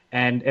day.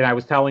 And I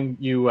was telling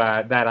you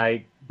that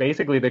I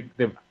basically,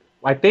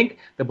 I think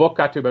the book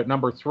got to about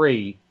number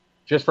 3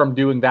 just from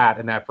doing that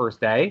in that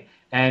first day.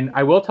 And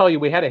I will tell you,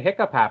 we had a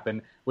hiccup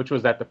happen, which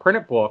was that the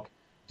printed book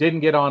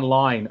didn't get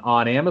online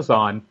on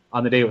Amazon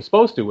on the day it was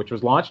supposed to, which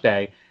was launch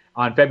day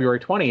on February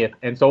 20th.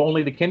 And so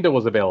only the Kindle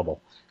was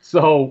available.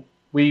 So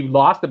we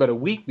lost about a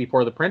week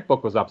before the print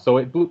book was up.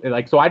 So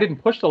so I didn't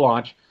push the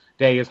launch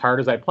day as hard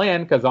as I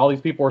planned because all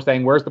these people were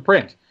saying, where's the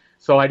print?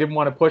 So I didn't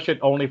want to push it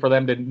only for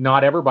them to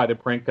not ever buy the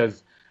print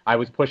because I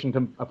was pushing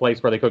to a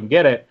place where they couldn't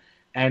get it.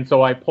 And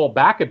so I pulled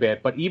back a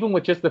bit. But even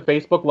with just the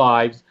Facebook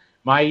Lives,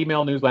 my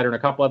email newsletter, and a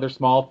couple other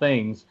small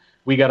things,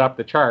 we got up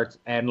the charts.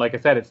 And like I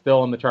said, it's still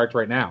on the charts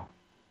right now.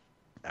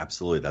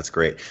 Absolutely. That's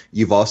great.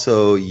 You've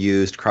also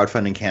used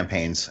crowdfunding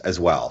campaigns as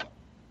well.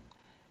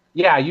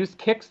 Yeah, I used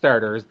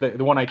Kickstarter,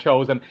 the one I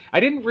chose. And I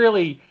didn't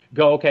really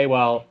go, okay,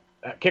 well,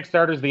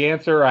 Kickstarter's the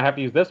answer. I have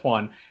to use this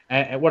one.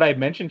 And what I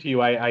mentioned to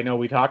you, I know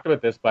we talked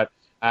about this, but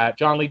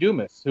John Lee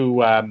Dumas,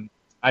 who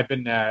I've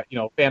been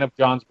fan of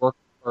John's work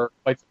for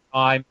quite some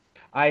time.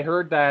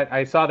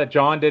 I saw that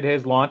John did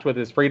his launch with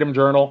his Freedom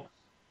Journal.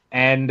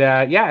 And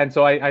and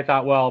so I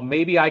thought, well,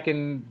 maybe I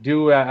can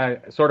do a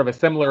sort of a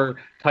similar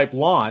type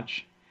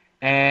launch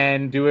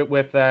and do it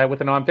with a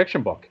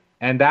nonfiction book.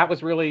 And that was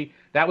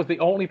the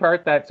only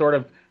part that sort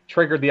of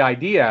triggered the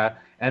idea.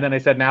 And then I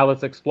said, now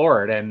let's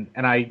explore it.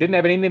 And I didn't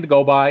have anything to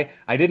go by.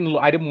 I didn't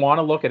want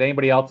to look at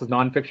anybody else's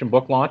nonfiction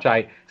book launch.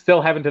 I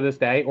still haven't to this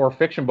day, or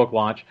fiction book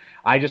launch.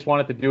 I just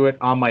wanted to do it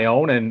on my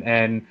own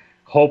and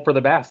hope for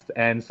the best.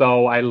 And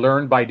so I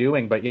learned by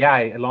doing. But yeah,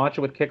 I launched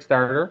it with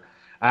Kickstarter.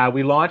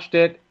 We launched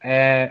it,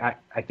 I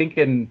think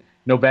in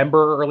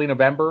early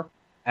November,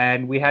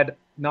 and we had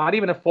not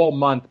even a full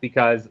month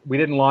because we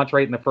didn't launch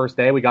right in the first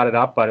day. We got it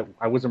up, but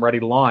I wasn't ready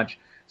to launch.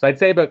 So I'd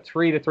say about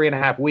 3 to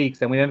 3.5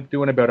 weeks, and we ended up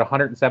doing about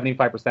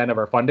 175% of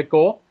our funded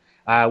goal,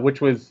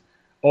 which was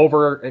we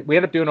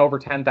ended up doing over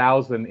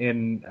 10,000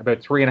 in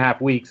about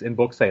 3.5 weeks in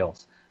book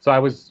sales. So I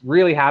was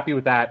really happy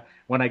with that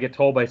when I get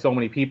told by so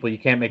many people you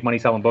can't make money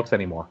selling books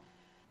anymore.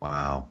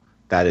 Wow,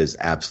 that is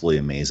absolutely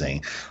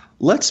amazing.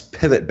 Let's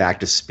pivot back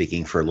to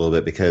speaking for a little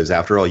bit because,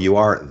 after all, you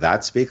are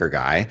that speaker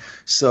guy.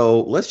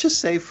 So let's just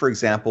say, for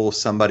example,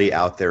 somebody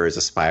out there is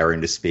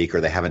aspiring to speak or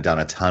they haven't done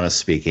a ton of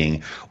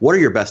speaking. What are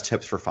your best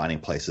tips for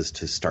finding places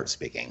to start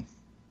speaking?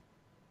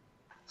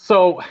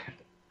 So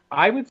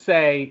I would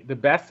say the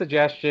best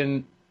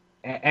suggestion,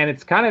 and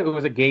it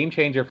was a game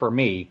changer for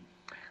me.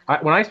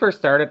 When I first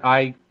started,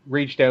 I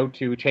reached out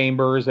to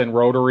chambers and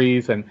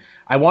rotaries, and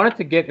I wanted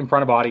to get in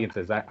front of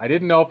audiences. I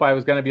didn't know if I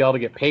was going to be able to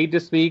get paid to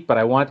speak, but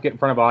I wanted to get in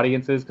front of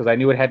audiences because I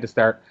knew it had to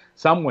start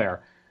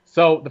somewhere.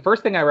 So the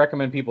first thing I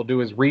recommend people do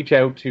is reach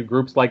out to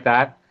groups like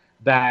that.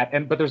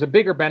 But there's a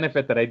bigger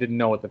benefit that I didn't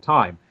know at the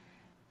time.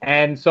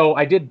 And so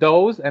I did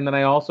those, and then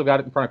I also got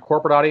it in front of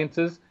corporate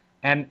audiences,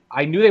 and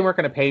I knew they weren't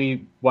going to pay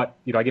me what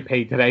I get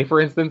paid today, for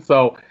instance.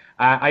 So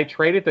I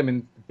traded them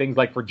in things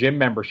like for gym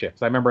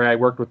memberships. I remember I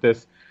worked with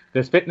this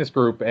fitness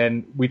group,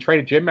 and we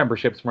traded gym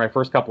memberships for my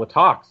first couple of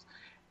talks.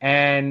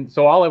 And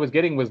so all I was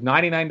getting was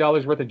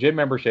 $99 worth of gym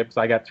memberships.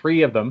 I got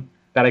 3 of them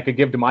that I could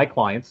give to my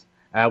clients,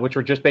 which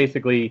were just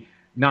basically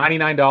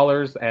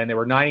 $99, and there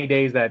were 90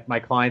 days that my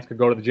clients could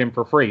go to the gym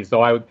for free.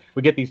 So I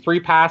would get these 3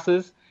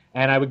 passes,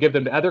 and I would give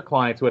them to other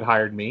clients who had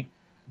hired me.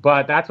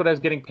 But that's what I was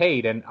getting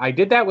paid. And I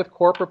did that with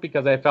corporate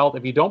because I felt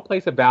if you don't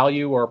place a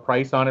value or a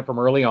price on it from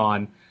early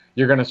on,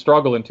 you're going to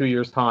struggle in 2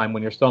 years' time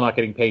when you're still not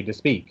getting paid to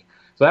speak.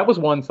 So that was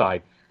one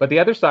side. But the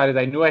other side is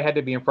I knew I had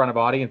to be in front of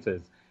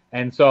audiences.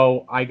 And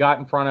so I got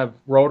in front of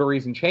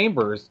Rotaries and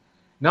Chambers,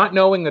 not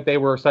knowing that they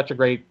were such a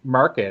great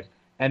market.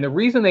 And the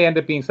reason they end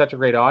up being such a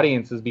great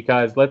audience is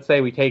because, let's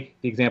say we take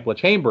the example of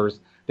Chambers,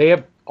 they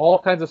have all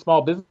kinds of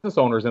small business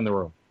owners in the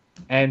room.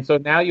 And so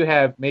now you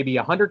have maybe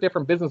 100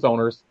 different business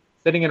owners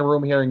sitting in a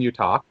room hearing you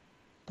talk.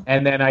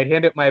 And then I'd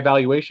hand out my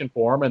evaluation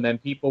form, and then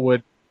people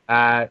would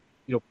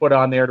put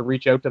on there to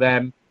reach out to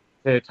them,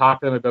 to talk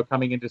to them about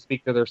coming in to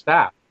speak to their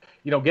staff.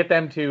 Get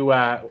them to,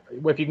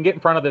 if you can get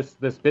in front of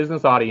this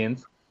business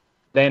audience,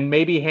 then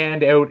maybe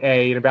hand out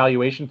an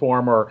evaluation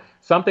form or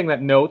something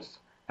that notes,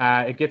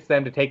 it gets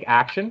them to take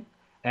action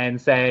and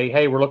say,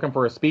 hey, we're looking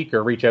for a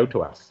speaker, reach out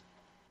to us.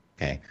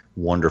 Okay,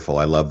 wonderful.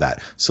 I love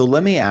that. So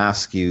let me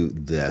ask you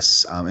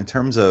this. In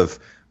terms of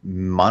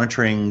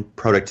monitoring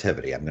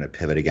productivity, I'm going to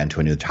pivot again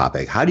to a new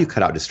topic. How do you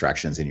cut out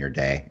distractions in your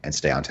day and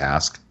stay on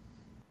task?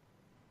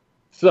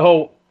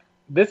 So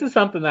this is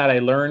something that I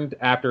learned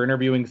after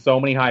interviewing so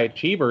many high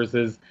achievers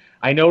is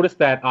I noticed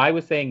that I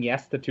was saying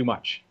yes to too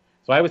much.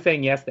 So I was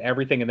saying yes to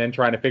everything and then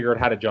trying to figure out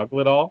how to juggle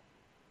it all.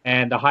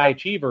 And the high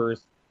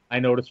achievers, I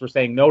noticed, were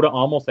saying no to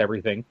almost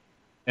everything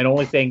and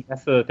only saying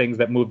yes to the things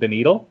that move the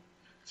needle.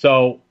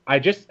 So I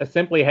just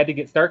simply had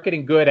to start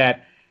getting good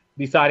at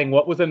deciding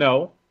what was a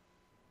no,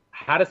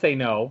 how to say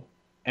no,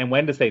 and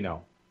when to say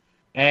no.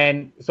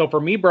 And so for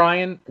me,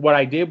 Brian, what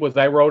I did was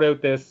I wrote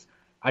out this,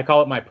 I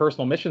call it my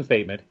personal mission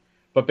statement,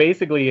 but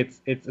basically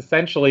it's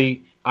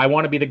essentially I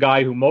want to be the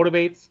guy who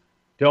motivates,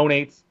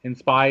 donates,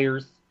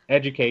 inspires,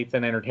 educates,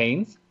 and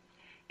entertains.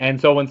 And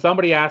so when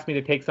somebody asks me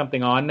to take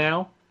something on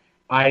now,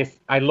 I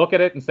look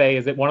at it and say,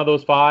 is it one of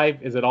those 5?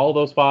 Is it all of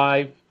those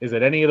 5? Is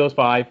it any of those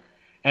 5?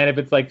 And if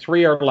it's like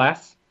 3 or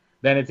less,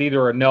 then it's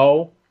either a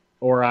no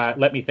or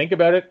let me think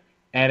about it.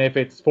 And if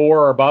it's 4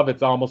 or above,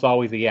 it's almost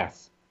always a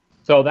yes.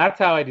 So that's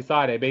how I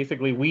decide. I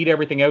basically weed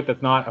everything out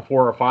that's not a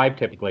 4 or 5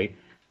 typically,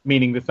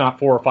 meaning it's not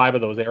 4 or 5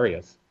 of those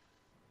areas.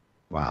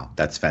 Wow,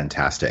 that's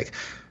fantastic.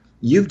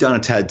 You've done a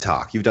TED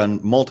Talk. You've done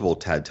multiple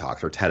TED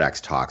Talks or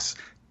TEDx Talks.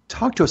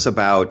 Talk to us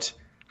about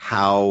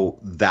how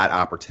that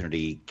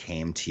opportunity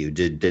came to you.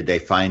 Did they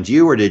find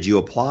you or did you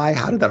apply?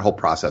 How did that whole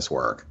process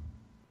work?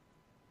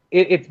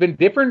 It's been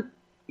different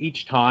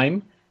each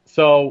time.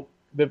 So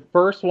the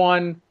first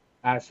one,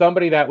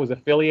 somebody that was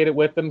affiliated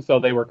with them, so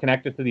they were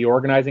connected to the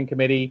organizing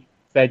committee,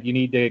 said you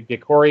need to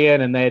get Corey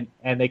in, and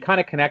they kind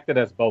of connected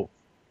us both.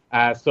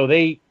 So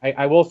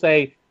I will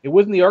say it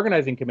wasn't the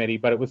organizing committee,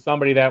 but it was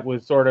somebody that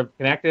was sort of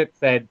connected,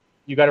 said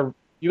you got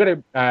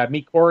to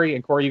meet Corey,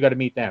 and Corey, you got to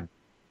meet them.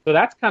 So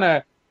that's kind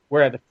of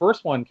where the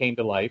first one came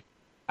to life.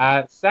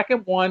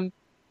 Second one,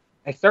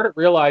 I started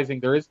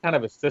realizing there is kind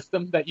of a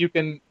system that you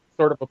can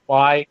sort of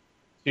apply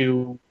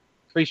to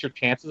increase your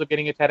chances of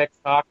getting a TEDx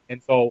talk.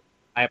 And so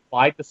I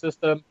applied the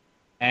system,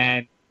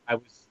 and I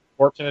was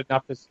fortunate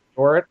enough to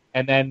secure it.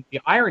 And then the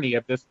irony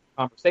of this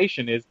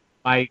conversation is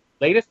my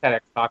latest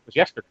TEDx talk was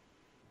yesterday.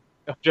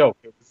 No joke.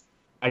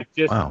 I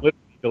just literally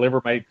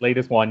delivered my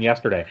latest one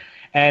yesterday.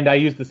 And I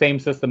used the same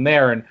system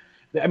there. And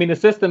I mean, the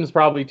system's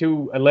probably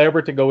too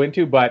elaborate to go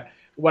into, but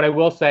what I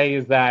will say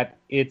is that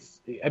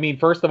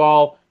first of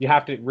all, you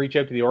have to reach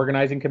out to the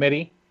organizing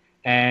committee,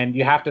 and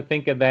you have to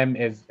think of them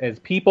as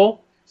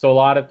people. So a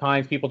lot of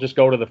times people just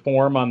go to the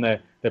form on the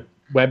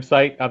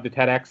website of the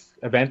TEDx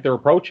event they're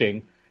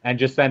approaching and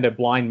just send a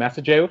blind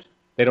message out.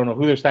 They don't know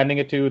who they're sending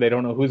it to. They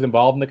don't know who's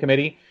involved in the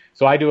committee.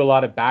 So I do a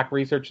lot of back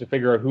research to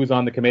figure out who's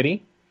on the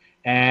committee.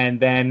 And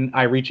then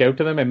I reach out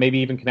to them and maybe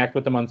even connect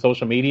with them on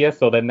social media.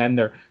 So then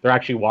they're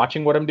actually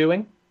watching what I'm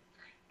doing.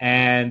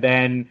 And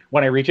then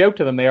when I reach out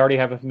to them, they already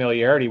have a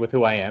familiarity with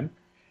who I am.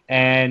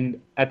 And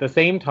at the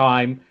same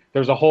time,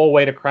 there's a whole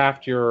way to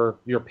craft your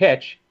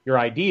pitch, your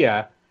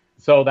idea,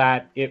 so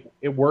that it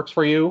works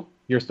for you.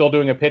 You're still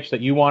doing a pitch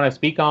that you want to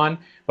speak on,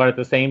 but at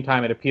the same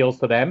time, it appeals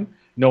to them,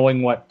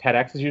 knowing what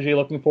TEDx is usually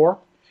looking for.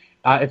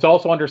 It's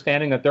also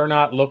understanding that they're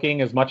not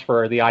looking as much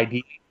for the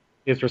idea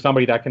as for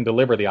somebody that can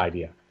deliver the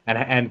idea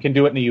and can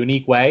do it in a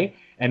unique way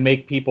and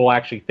make people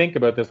actually think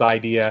about this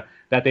idea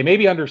that they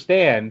maybe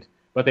understand,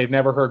 but they've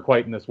never heard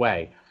quite in this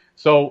way.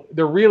 So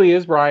there really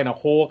is, Brian, a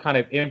whole kind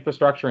of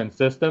infrastructure and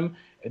system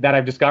that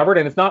I've discovered.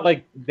 And it's not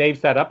like they've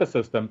set up a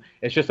system.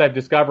 It's just I've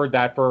discovered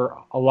that for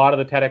a lot of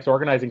the TEDx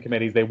organizing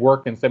committees, they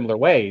work in similar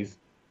ways.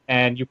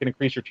 And you can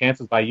increase your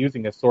chances by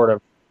using this sort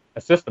of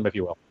a system, if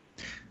you will.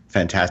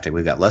 Fantastic.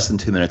 We've got less than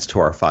 2 minutes to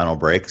our final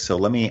break. So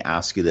let me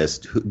ask you this.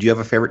 Do you have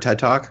a favorite TED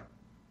Talk?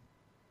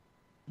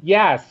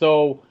 Yeah.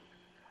 So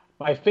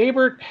my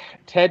favorite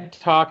TED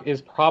Talk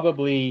is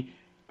probably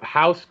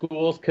How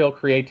Schools Kill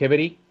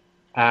Creativity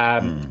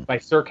by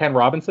Sir Ken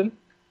Robinson.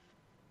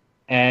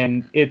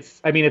 And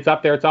it's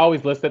up there. It's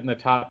always listed in the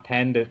top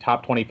 10 to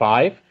top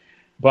 25,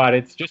 but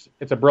it's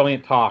a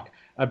brilliant talk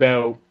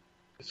about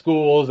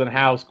schools and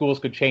how schools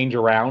could change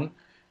around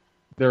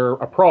their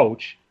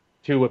approach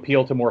to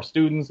appeal to more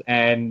students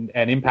and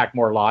impact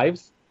more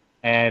lives.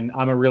 And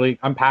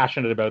I'm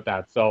passionate about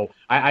that. So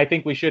I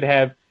think we should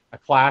have a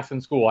class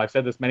in school. I've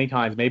said this many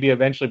times. Maybe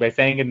eventually, by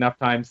saying it enough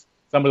times,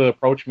 somebody will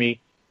approach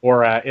me,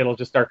 or it'll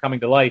just start coming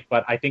to life.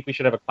 But I think we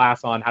should have a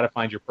class on how to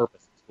find your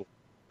purpose in school,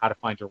 how to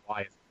find your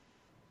why.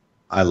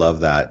 I love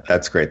that.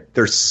 That's great.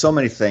 There's so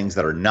many things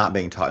that are not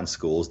being taught in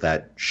schools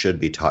that should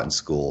be taught in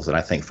schools. And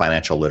I think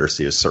financial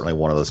literacy is certainly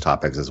one of those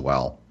topics as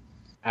well.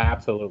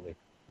 Absolutely.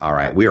 All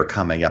right. We are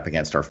coming up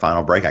against our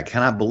final break. I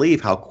cannot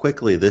believe how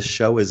quickly this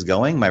show is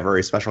going. My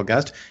very special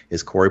guest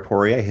is Corey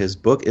Poirier. His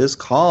book is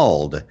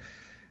called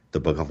The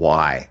Book of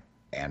Why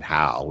and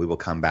How. We will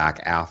come back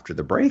after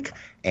the break.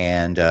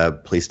 And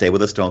please stay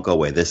with us. Don't go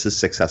away. This is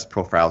Success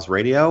Profiles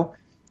Radio.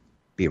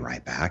 Be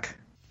right back.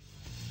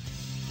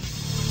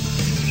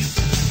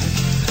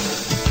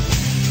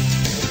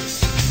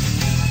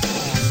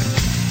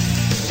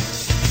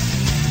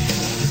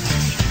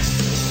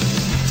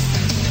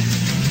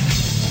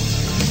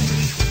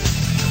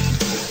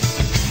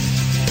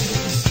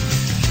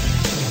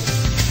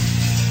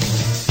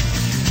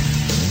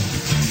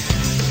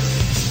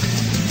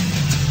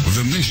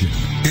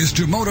 Is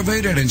to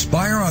motivate and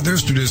inspire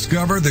others to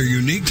discover their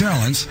unique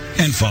talents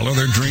and follow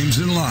their dreams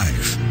in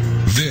life.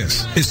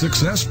 This is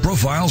Success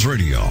Profiles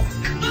Radio.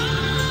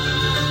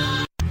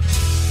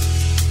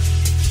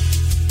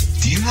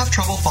 Do you have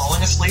trouble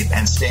falling asleep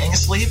and staying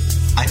asleep?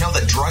 I know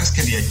that drugs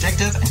can be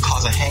addictive and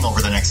cause a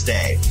hangover the next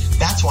day.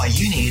 That's why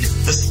you need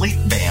the Sleep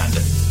Band.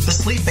 The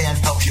Sleep Band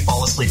helps you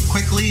fall asleep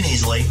quickly and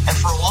easily and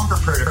for a longer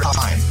period of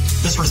time.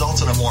 This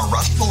results in a more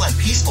restful and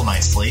peaceful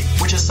night's sleep,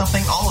 which is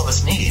something all of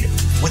us need.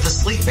 With the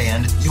Sleep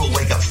Band, you will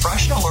wake up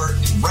fresh and alert,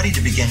 ready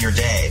to begin your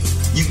day.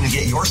 You can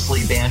get your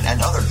Sleep Band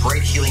and other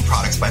great healing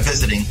products by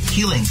visiting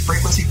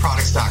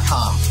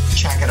HealingFrequencyProducts.com.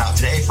 Check it out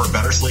today for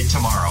better sleep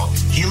tomorrow.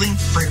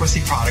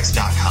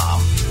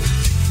 HealingFrequencyProducts.com.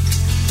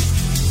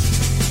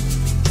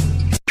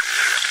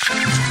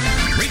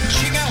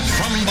 Reaching out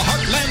from the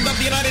heartland of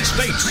the United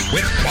States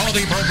with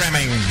quality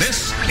programming,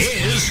 this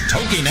is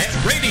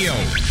TogiNet Radio.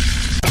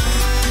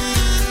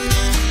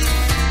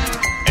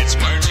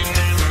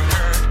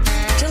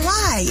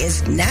 July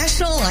is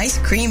National Ice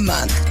Cream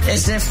Month,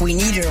 as if we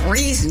needed a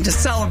reason to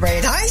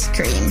celebrate ice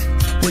cream.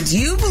 Would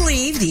you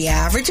believe the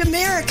average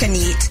American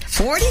eats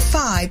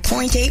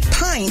 45.8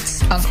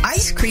 pints of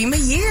ice cream a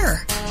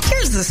year?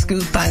 Here's the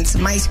scoop on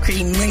some ice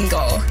cream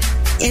lingo.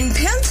 In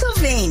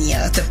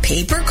Pennsylvania, the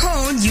paper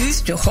cone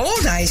used to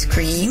hold ice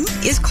cream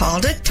is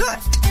called a toot.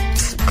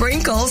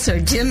 Sprinkles or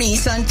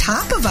jimmies on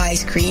top of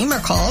ice cream are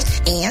called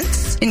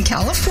ants in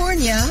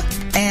California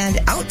and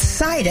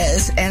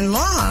outsiders and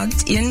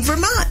logs in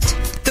Vermont.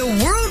 The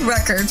world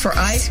record for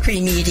ice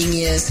cream eating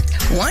is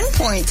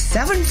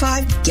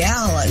 1.75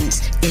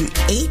 gallons in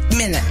 8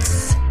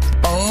 minutes.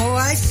 Oh,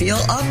 I feel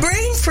a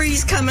brain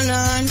freeze coming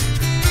on.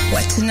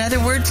 What's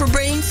another word for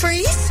brain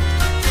freeze?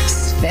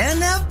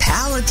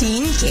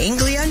 Sphenopalatine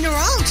ganglion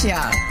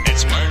neuralgia.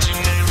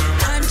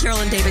 I'm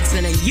Carolyn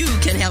Davidson, and you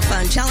can have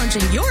fun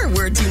challenging your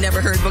words you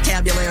never heard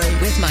vocabulary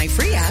with my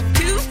free app,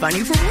 Too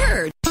Funny for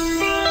Words.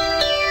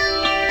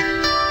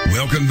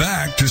 Welcome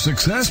back to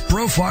Success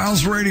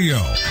Profiles Radio.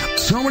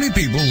 So many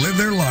people live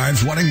their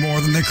lives wanting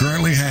more than they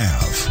currently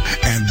have.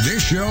 And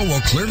this show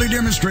will clearly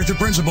demonstrate the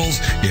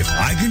principles, if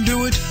I can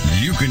do it,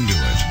 you can do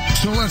it.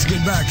 So let's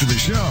get back to the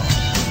show.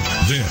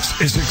 This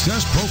is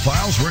Success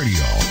Profiles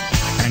Radio.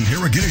 And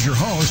here again is your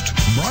host,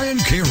 Brian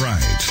K.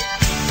 Wright.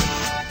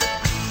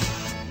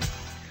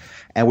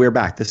 And we're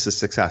back. This is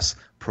Success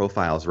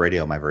Profiles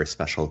Radio. My very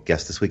special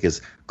guest this week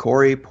is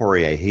Corey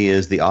Poirier. He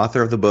is the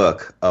author of the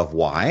book of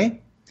Why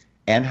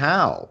and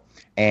How.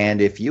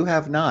 And if you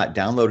have not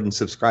downloaded and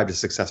subscribed to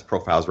Success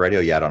Profiles Radio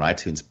yet on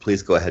iTunes,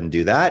 please go ahead and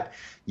do that.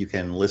 You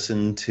can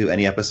listen to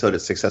any episode at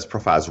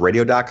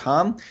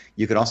successprofilesradio.com.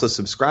 You can also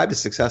subscribe to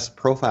Success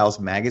Profiles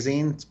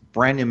Magazine. It's a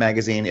brand new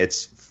magazine.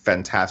 It's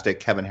fantastic.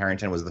 Kevin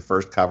Harrington was the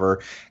first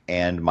cover.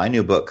 And my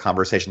new book,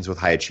 Conversations with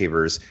High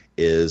Achievers,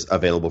 is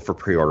available for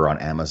pre-order on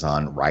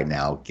Amazon right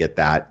now. Get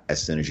that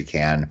as soon as you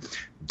can.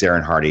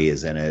 Darren Hardy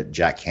is in it.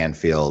 Jack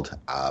Canfield,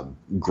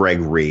 Greg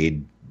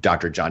Reed,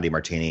 Dr. John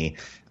DeMartini,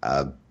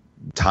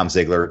 Tom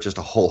Ziegler, just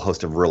a whole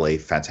host of really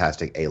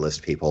fantastic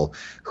A-list people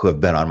who have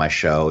been on my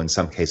show, in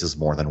some cases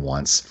more than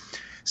once.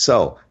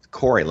 So,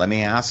 Corey, let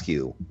me ask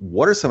you,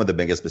 what are some of the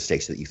biggest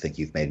mistakes that you think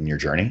you've made in your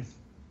journey?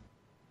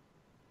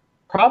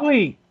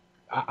 Probably,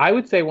 I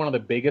would say one of the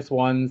biggest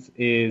ones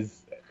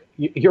is,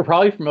 you're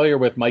probably familiar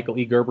with Michael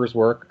E. Gerber's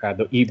work,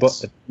 the e-book.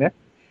 Yes.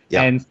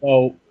 Yeah. And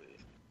so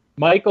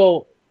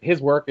Michael,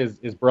 his work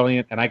is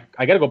brilliant, and I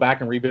got to go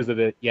back and revisit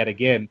it yet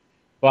again.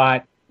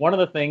 But one of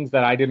the things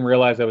that I didn't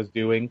realize I was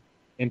doing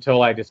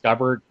until I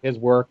discovered his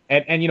work,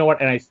 and you know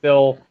what, and I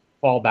still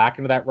fall back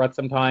into that rut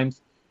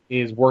sometimes,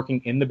 is working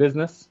in the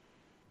business.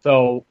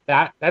 So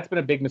that's been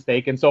a big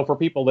mistake. And so for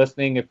people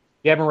listening, if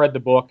you haven't read the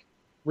book,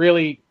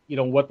 really,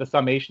 what the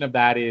summation of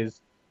that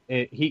is,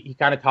 he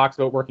kind of talks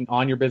about working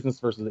on your business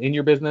versus in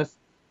your business.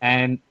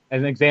 And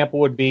as an example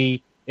would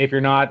be, if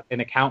you're not an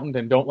accountant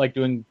and don't like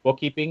doing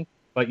bookkeeping,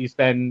 but you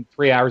spend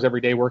 3 hours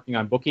every day working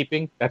on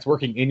bookkeeping, that's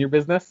working in your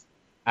business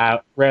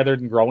rather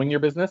than growing your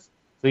business.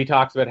 So he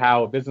talks about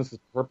how a business's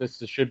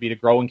purpose should be to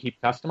grow and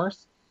keep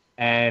customers,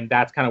 and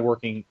that's kind of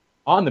working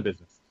on the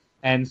business.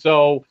 And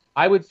so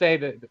I would say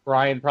that,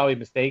 Brian, probably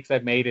mistakes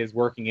I've made is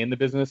working in the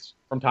business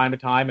from time to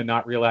time and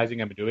not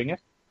realizing I'm doing it.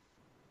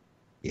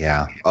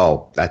 Yeah.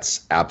 Oh,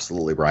 that's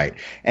absolutely right.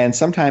 And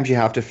sometimes you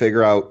have to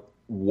figure out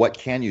what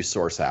can you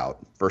source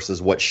out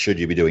versus what should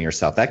you be doing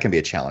yourself. That can be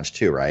a challenge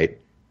too, right?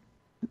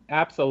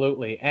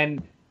 Absolutely.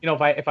 And,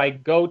 if I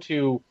go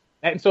to,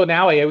 and so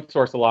now I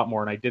outsource a lot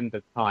more, and I didn't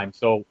at the time.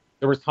 So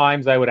there was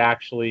times I would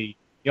actually,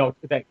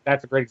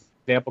 that's a great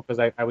example,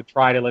 because I would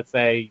try to, let's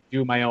say,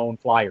 do my own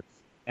flyers.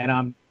 And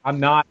I'm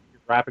not a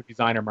graphic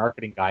designer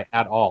marketing guy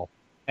at all.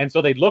 And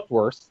so they looked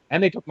worse,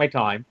 and they took my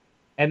time.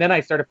 And then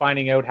I started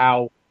finding out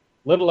how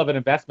little of an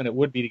investment it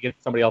would be to get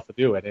somebody else to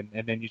do it.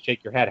 And then you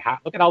shake your head.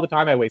 Look at all the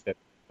time I wasted.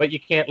 But you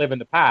can't live in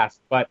the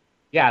past. But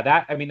yeah,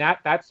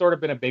 that's sort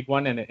of been a big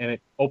one, and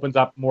it opens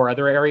up more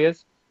other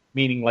areas.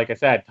 Meaning, like I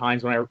said,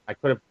 times when I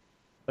could have,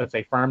 let's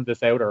say, farmed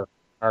this out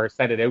or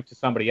sent it out to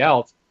somebody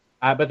else.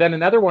 But then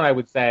another one I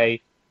would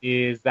say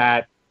is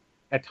that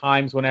at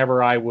times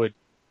whenever I would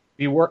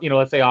be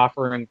let's say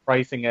offering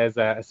pricing as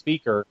a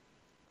speaker,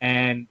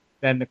 and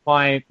then the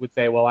client would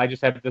say, well, I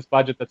just have this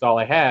budget, that's all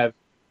I have.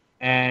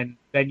 And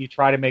then you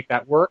try to make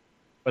that work,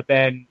 but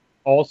then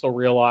also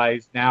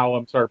realize now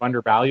I'm sort of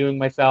undervaluing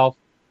myself,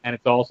 and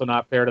it's also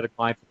not fair to the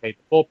clients to pay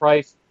the full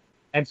price.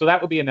 And so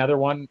that would be another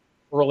one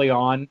early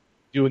on,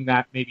 doing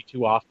that maybe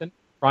too often,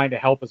 trying to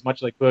help as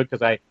much as I could,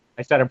 because I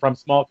said I'm from a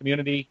small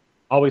community,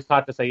 always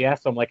taught to say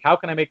yes. So I'm like, how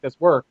can I make this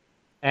work?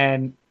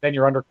 And then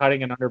you're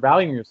undercutting and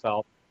undervaluing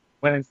yourself,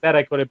 when instead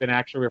I could have been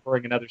actually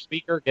referring another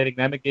speaker, getting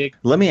them a gig.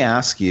 Let me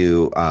ask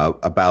you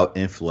about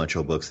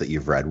influential books that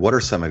you've read. What are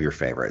some of your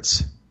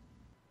favorites?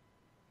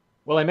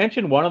 Well, I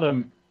mentioned one of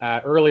them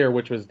earlier,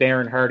 which was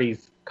Darren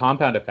Hardy's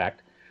Compound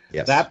Effect.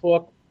 Yes. That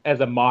book, as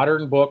a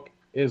modern book,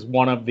 is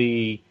one of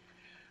the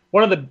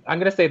I'm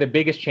going to say the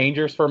biggest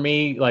changers for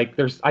me. Like,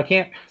 I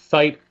can't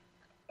cite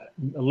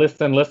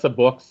lists and lists of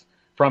books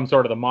from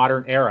sort of the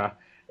modern era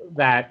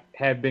that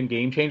have been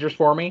game changers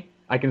for me.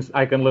 I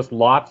can list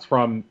lots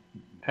from,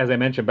 as I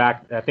mentioned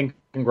back, Think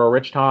and Grow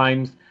Rich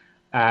times,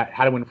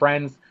 How to Win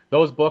Friends.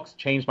 Those books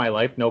changed my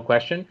life, no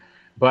question.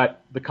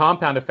 But the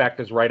Compound Effect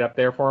is right up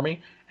there for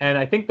me. And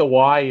I think the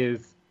why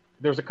is,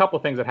 there's a couple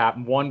of things that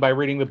happened. One, by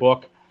reading the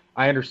book,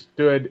 I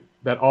understood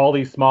that all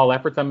these small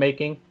efforts I'm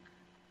making,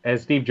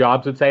 as Steve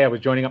Jobs would say, I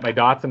was joining up my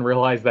dots and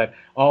realized that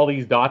all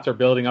these dots are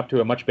building up to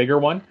a much bigger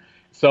one.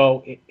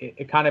 So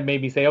it kind of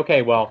made me say,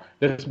 okay, well,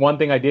 this one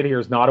thing I did here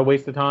is not a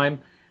waste of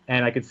time.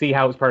 And I could see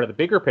how it was part of the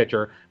bigger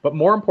picture. But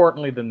more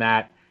importantly than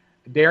that,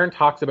 Darren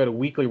talks about a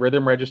weekly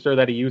rhythm register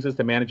that he uses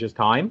to manage his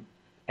time.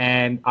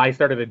 And I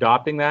started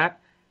adopting that.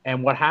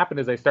 And what happened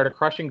is I started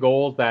crushing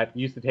goals that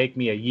used to take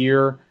me a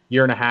year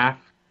and a half.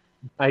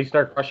 I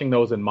started crushing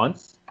those in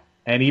months,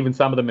 and even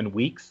some of them in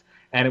weeks.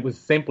 And it was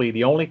simply,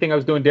 the only thing I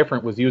was doing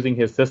different was using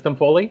his system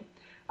fully.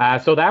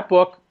 So that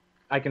book,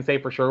 I can say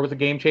for sure, was a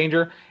game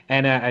changer.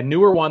 And a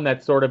newer one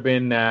that's sort of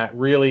been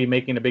really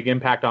making a big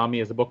impact on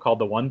me is a book called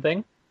The One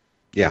Thing.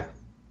 Yeah.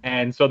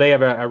 And so they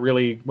have a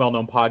really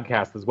well-known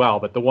podcast as well.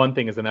 But The One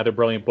Thing is another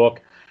brilliant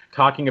book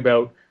talking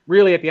about,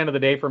 really at the end of the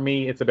day for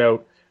me, it's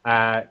about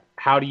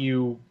how do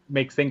you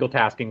make single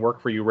tasking work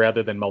for you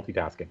rather than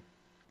multitasking.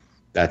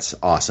 That's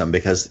awesome,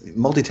 because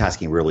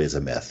multitasking really is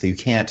a myth. You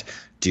can't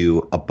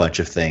do a bunch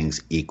of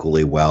things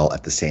equally well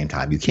at the same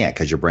time. You can't,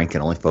 because your brain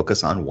can only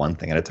focus on one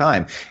thing at a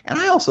time. And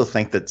I also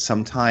think that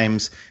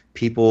sometimes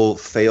people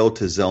fail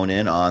to zone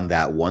in on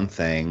that one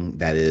thing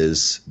that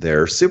is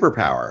their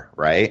superpower,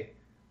 right?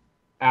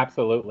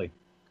 Absolutely.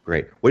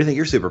 Great. What do you think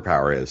your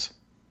superpower is?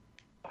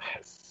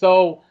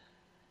 So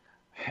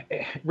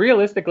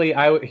realistically,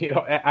 I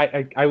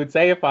would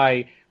say if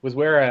I was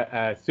wear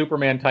a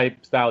Superman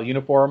type style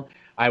uniform,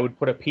 I would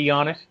put a P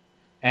on it.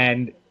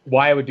 And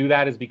why I would do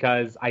that is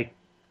because I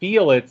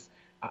feel it's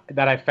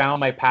that I found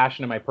my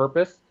passion and my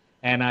purpose,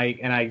 and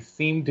I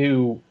seem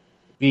to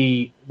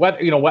be, I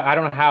don't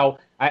know how,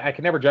 I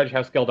can never judge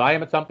how skilled I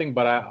am at something,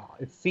 but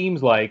it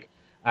seems like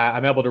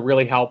I'm able to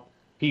really help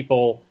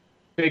people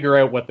figure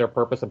out what their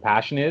purpose and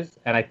passion is.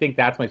 And I think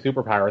that's my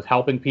superpower, is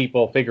helping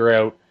people figure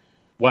out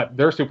what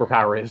their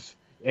superpower is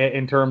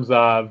in terms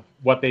of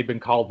what they've been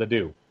called to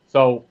do.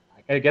 So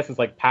I guess it's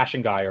like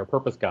passion guy or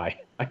purpose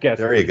guy, I guess.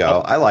 There you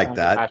go. I like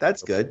that.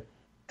 That's good.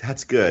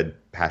 That's good.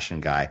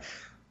 Passion guy.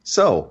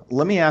 So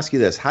let me ask you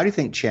this. How do you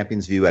think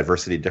champions view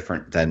adversity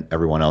different than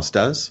everyone else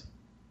does?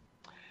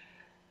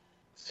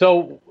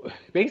 So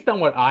based on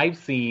what I've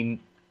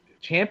seen,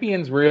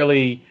 champions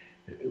really,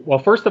 well,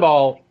 first of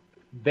all,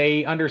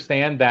 they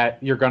understand that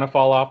you're going to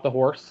fall off the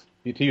horse,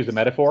 to use a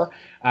metaphor,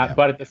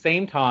 but at the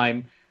same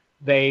time,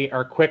 they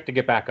are quick to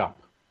get back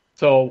up.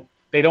 So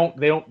they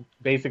don't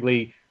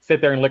basically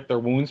sit there and lick their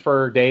wounds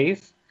for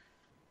days.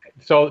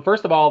 So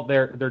first of all,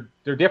 they're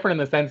different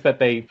in the sense that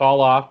they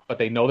fall off, but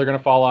they know they're going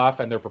to fall off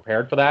and they're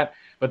prepared for that.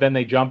 But then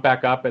they jump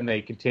back up and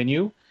they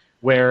continue.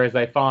 Whereas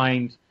I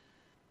find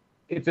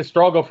it's a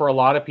struggle for a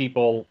lot of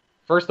people,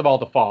 first of all,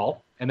 to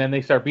fall, and then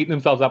they start beating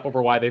themselves up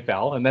over why they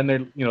fell, and then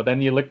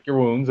then you lick your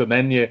wounds, and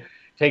then you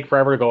take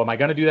forever to go, am I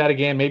going to do that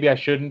again? Maybe I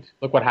shouldn't.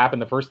 Look what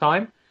happened the first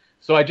time.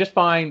 So I just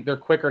find they're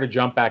quicker to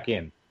jump back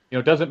in.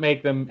 It doesn't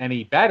make them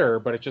any better,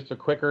 but it's just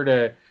quicker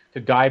to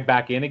dive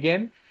back in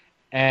again.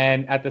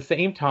 And at the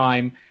same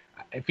time,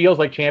 it feels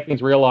like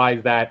champions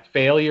realize that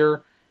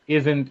failure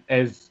isn't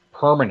as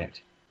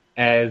permanent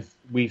as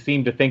we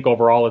seem to think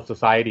overall as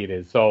society it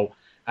is. So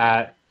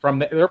from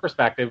their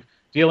perspective,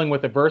 dealing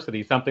with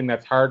adversity, something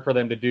that's hard for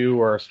them to do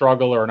or a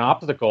struggle or an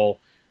obstacle,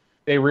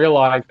 they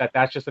realize that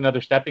that's just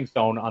another stepping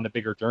stone on the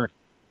bigger journey.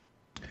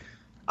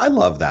 I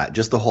love that.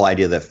 Just the whole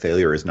idea that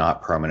failure is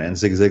not permanent. And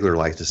Zig Ziglar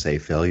likes to say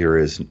failure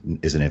is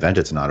an event,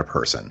 it's not a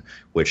person,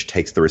 which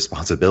takes the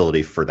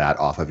responsibility for that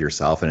off of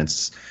yourself. And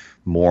it's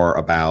more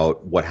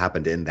about what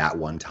happened in that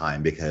one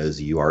time, because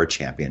you are a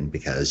champion,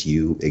 because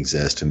you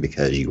exist, and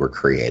because you were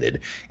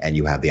created, and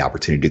you have the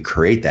opportunity to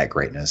create that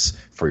greatness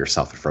for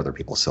yourself and for other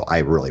people. So I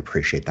really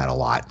appreciate that a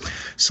lot.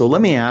 So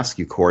let me ask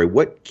you, Corey,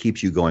 what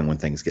keeps you going when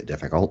things get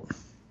difficult?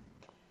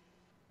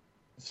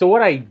 So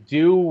what I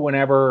do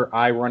whenever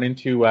I run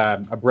into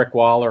a brick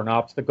wall or an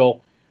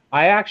obstacle,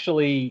 I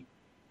actually,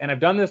 and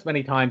I've done this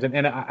many times,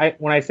 and I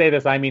when I say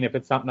this, I mean if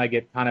it's something I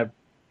get kind of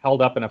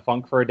held up in a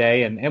funk for a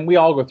day, and we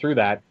all go through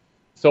that.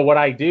 So what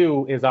I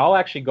do is I'll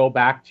actually go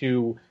back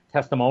to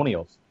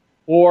testimonials,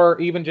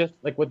 or even just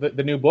like with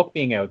the new book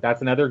being out.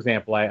 That's another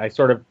example. I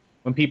sort of,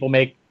 when people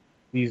make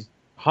these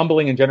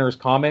humbling and generous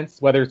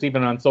comments, whether it's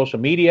even on social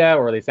media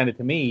or they send it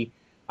to me,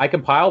 I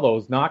compile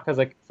those, not because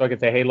so I can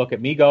say, hey, look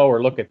at me go,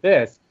 or look at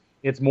this.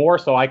 It's more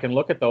so I can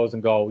look at those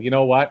and go, you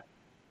know what?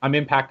 I'm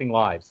impacting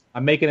lives.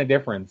 I'm making a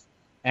difference.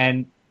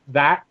 And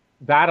that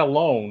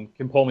alone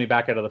can pull me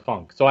back out of the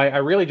funk. So I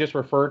really just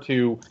refer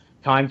to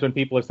times when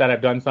people have said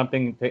I've done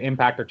something to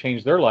impact or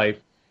change their life,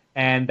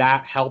 and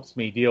that helps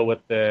me deal with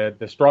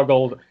the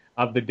struggle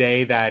of the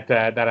day that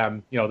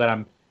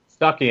I'm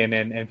stuck in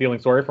and feeling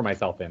sorry for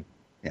myself in.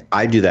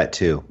 I do that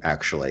too,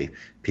 actually.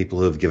 People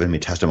who have given me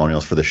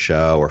testimonials for the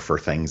show or for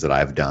things that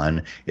I've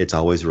done, it's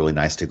always really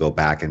nice to go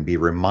back and be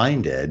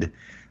reminded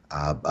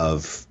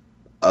of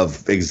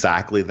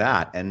exactly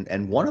that.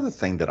 And one of the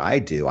things that I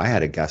do, I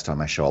had a guest on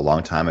my show a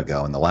long time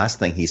ago, and the last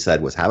thing he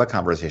said was have a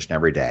conversation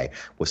every day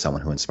with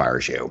someone who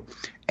inspires you.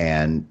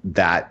 And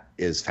that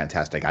is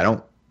fantastic. I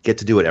don't get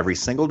to do it every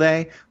single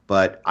day,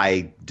 but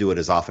I do it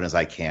as often as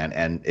I can,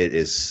 and it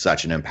is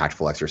such an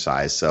impactful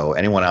exercise. So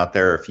anyone out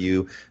there, if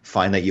you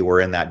find that you were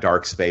in that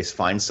dark space,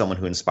 find someone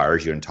who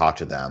inspires you and talk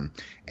to them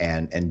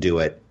and do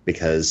it,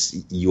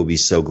 because you will be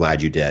so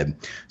glad you did.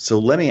 So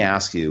let me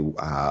ask you,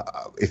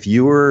 if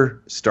you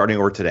were starting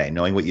over today,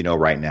 knowing what you know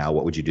right now,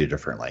 what would you do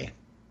differently?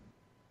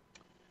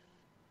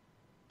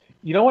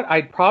 You know what?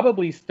 I'd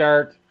probably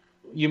start,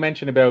 you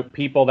mentioned about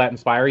people that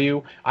inspire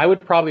you. I would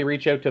probably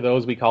reach out to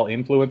those we call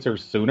influencers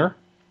sooner.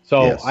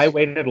 So yes. I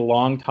waited a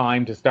long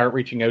time to start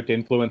reaching out to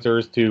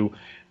influencers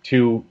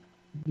to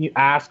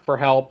ask for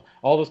help,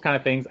 all those kind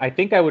of things. I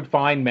think I would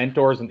find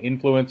mentors and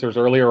influencers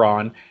earlier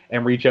on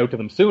and reach out to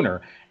them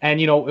sooner. And,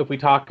 if we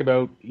talk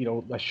about,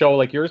 a show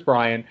like yours,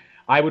 Brian,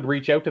 I would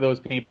reach out to those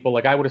people.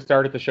 Like I would have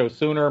started the show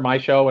sooner, my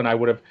show, and I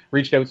would have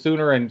reached out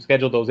sooner and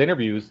scheduled those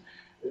interviews,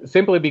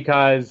 simply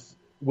because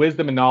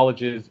wisdom and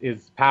knowledge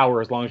is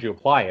power as long as you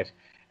apply it.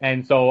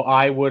 And so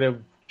I would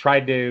have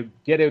tried to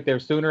get out there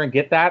sooner and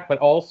get that, but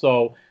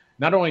also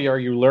not only are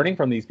you learning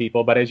from these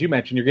people, but as you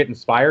mentioned, you're getting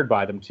inspired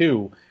by them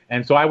too.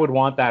 And so I would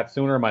want that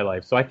sooner in my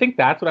life. So I think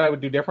that's what I would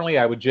do differently.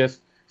 I would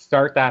just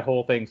start that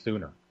whole thing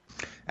sooner.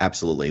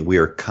 Absolutely. We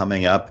are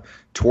coming up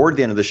toward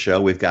the end of the show.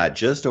 We've got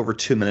just over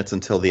 2 minutes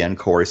until the end,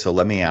 Corey. So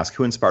let me ask,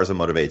 who inspires and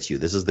motivates you?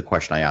 This is the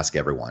question I ask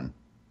everyone.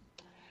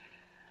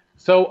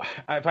 So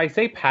if I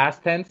say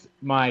past tense,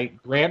 my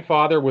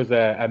grandfather was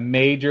a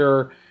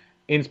major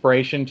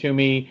inspiration to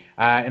me.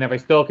 And if I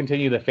still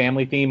continue the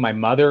family theme, my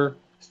mother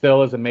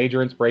still is a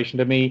major inspiration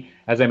to me.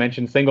 As I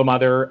mentioned, single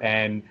mother,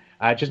 and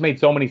just made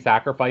so many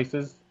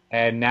sacrifices.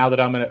 And now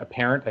that I'm a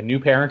parent, a new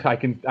parent,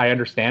 I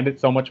understand it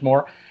so much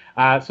more.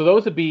 So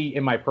those would be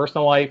in my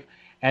personal life.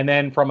 And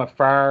then from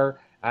afar,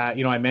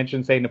 I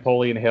mentioned, say,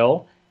 Napoleon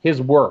Hill. His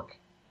work,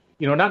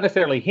 not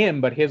necessarily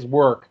him, but his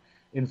work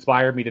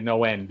inspired me to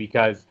no end,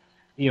 because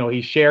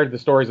he shared the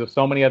stories of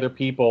so many other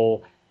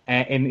people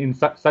in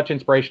such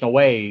inspirational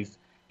ways.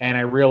 And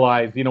I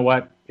realized,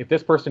 if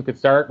this person could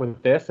start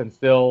with this and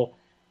still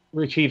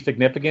achieve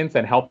significance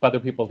and help other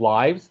people's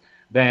lives,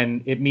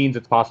 then it means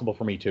it's possible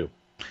for me too.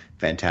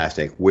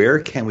 Fantastic. Where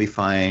can we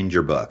find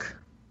your book?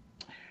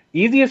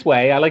 Easiest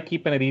way, I like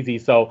keeping it easy.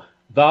 So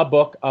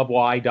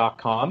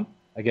thebookofwhy.com.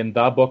 Again,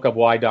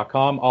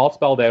 thebookofwhy.com, all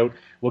spelled out.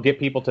 We'll get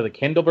people to the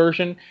Kindle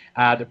version.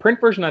 The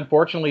print version,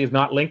 unfortunately, is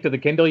not linked to the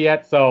Kindle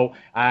yet. So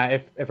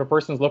if a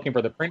person's looking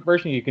for the print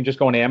version, you can just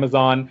go on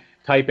Amazon,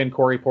 type in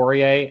Corey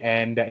Poirier,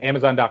 and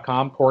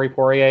Amazon.com, Corey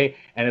Poirier,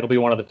 and it'll be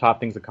one of the top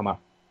things that come up.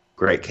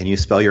 Great. Can you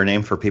spell your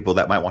name for people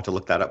that might want to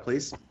look that up,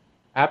 please?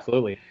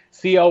 Absolutely.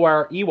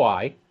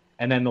 Corey,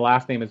 and then the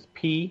last name is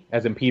P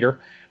as in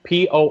Peter,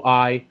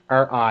 Poirier.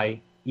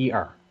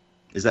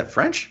 Is that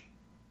French?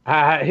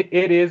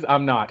 It is.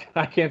 I'm not.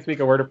 I can't speak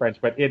a word of French,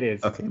 but it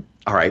is. Okay.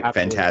 All right.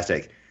 Absolutely.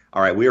 Fantastic.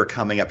 All right. We are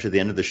coming up to the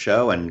end of the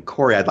show. And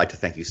Corey, I'd like to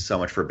thank you so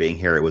much for being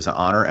here. It was an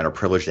honor and a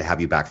privilege to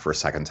have you back for a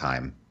second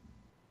time.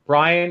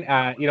 Brian,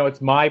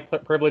 it's my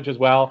privilege as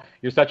well.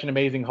 You're such an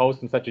amazing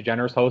host and such a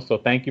generous host. So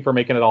thank you for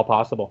making it all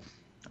possible.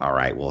 All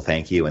right. Well,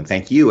 thank you. And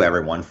thank you,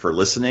 everyone, for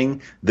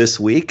listening this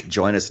week.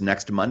 Join us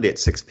next Monday at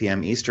 6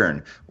 p.m.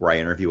 Eastern, where I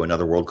interview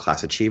another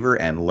world-class achiever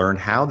and learn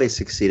how they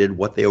succeeded,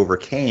 what they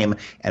overcame,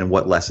 and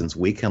what lessons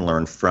we can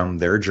learn from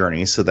their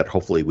journey so that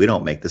hopefully we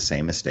don't make the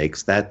same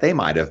mistakes that they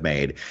might have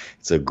made.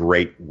 It's a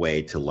great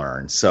way to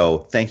learn. So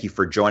thank you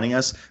for joining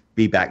us.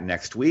 Be back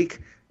next week.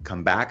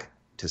 Come back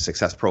to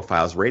Success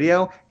Profiles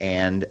Radio.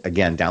 And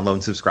again, download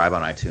and subscribe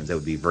on iTunes. That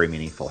would be very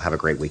meaningful. Have a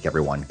great week,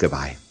 everyone.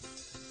 Goodbye.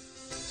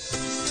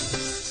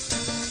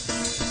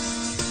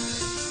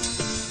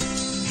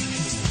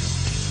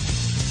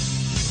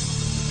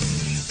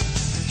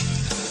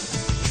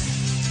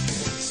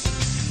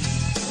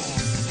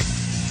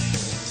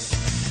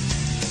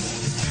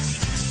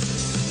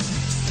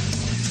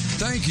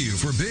 Thank you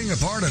for being a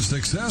part of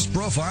Success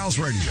Profiles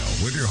Radio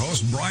with your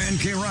host, Brian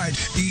K. Wright.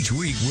 Each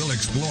week, we'll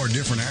explore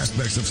different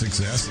aspects of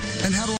success and how to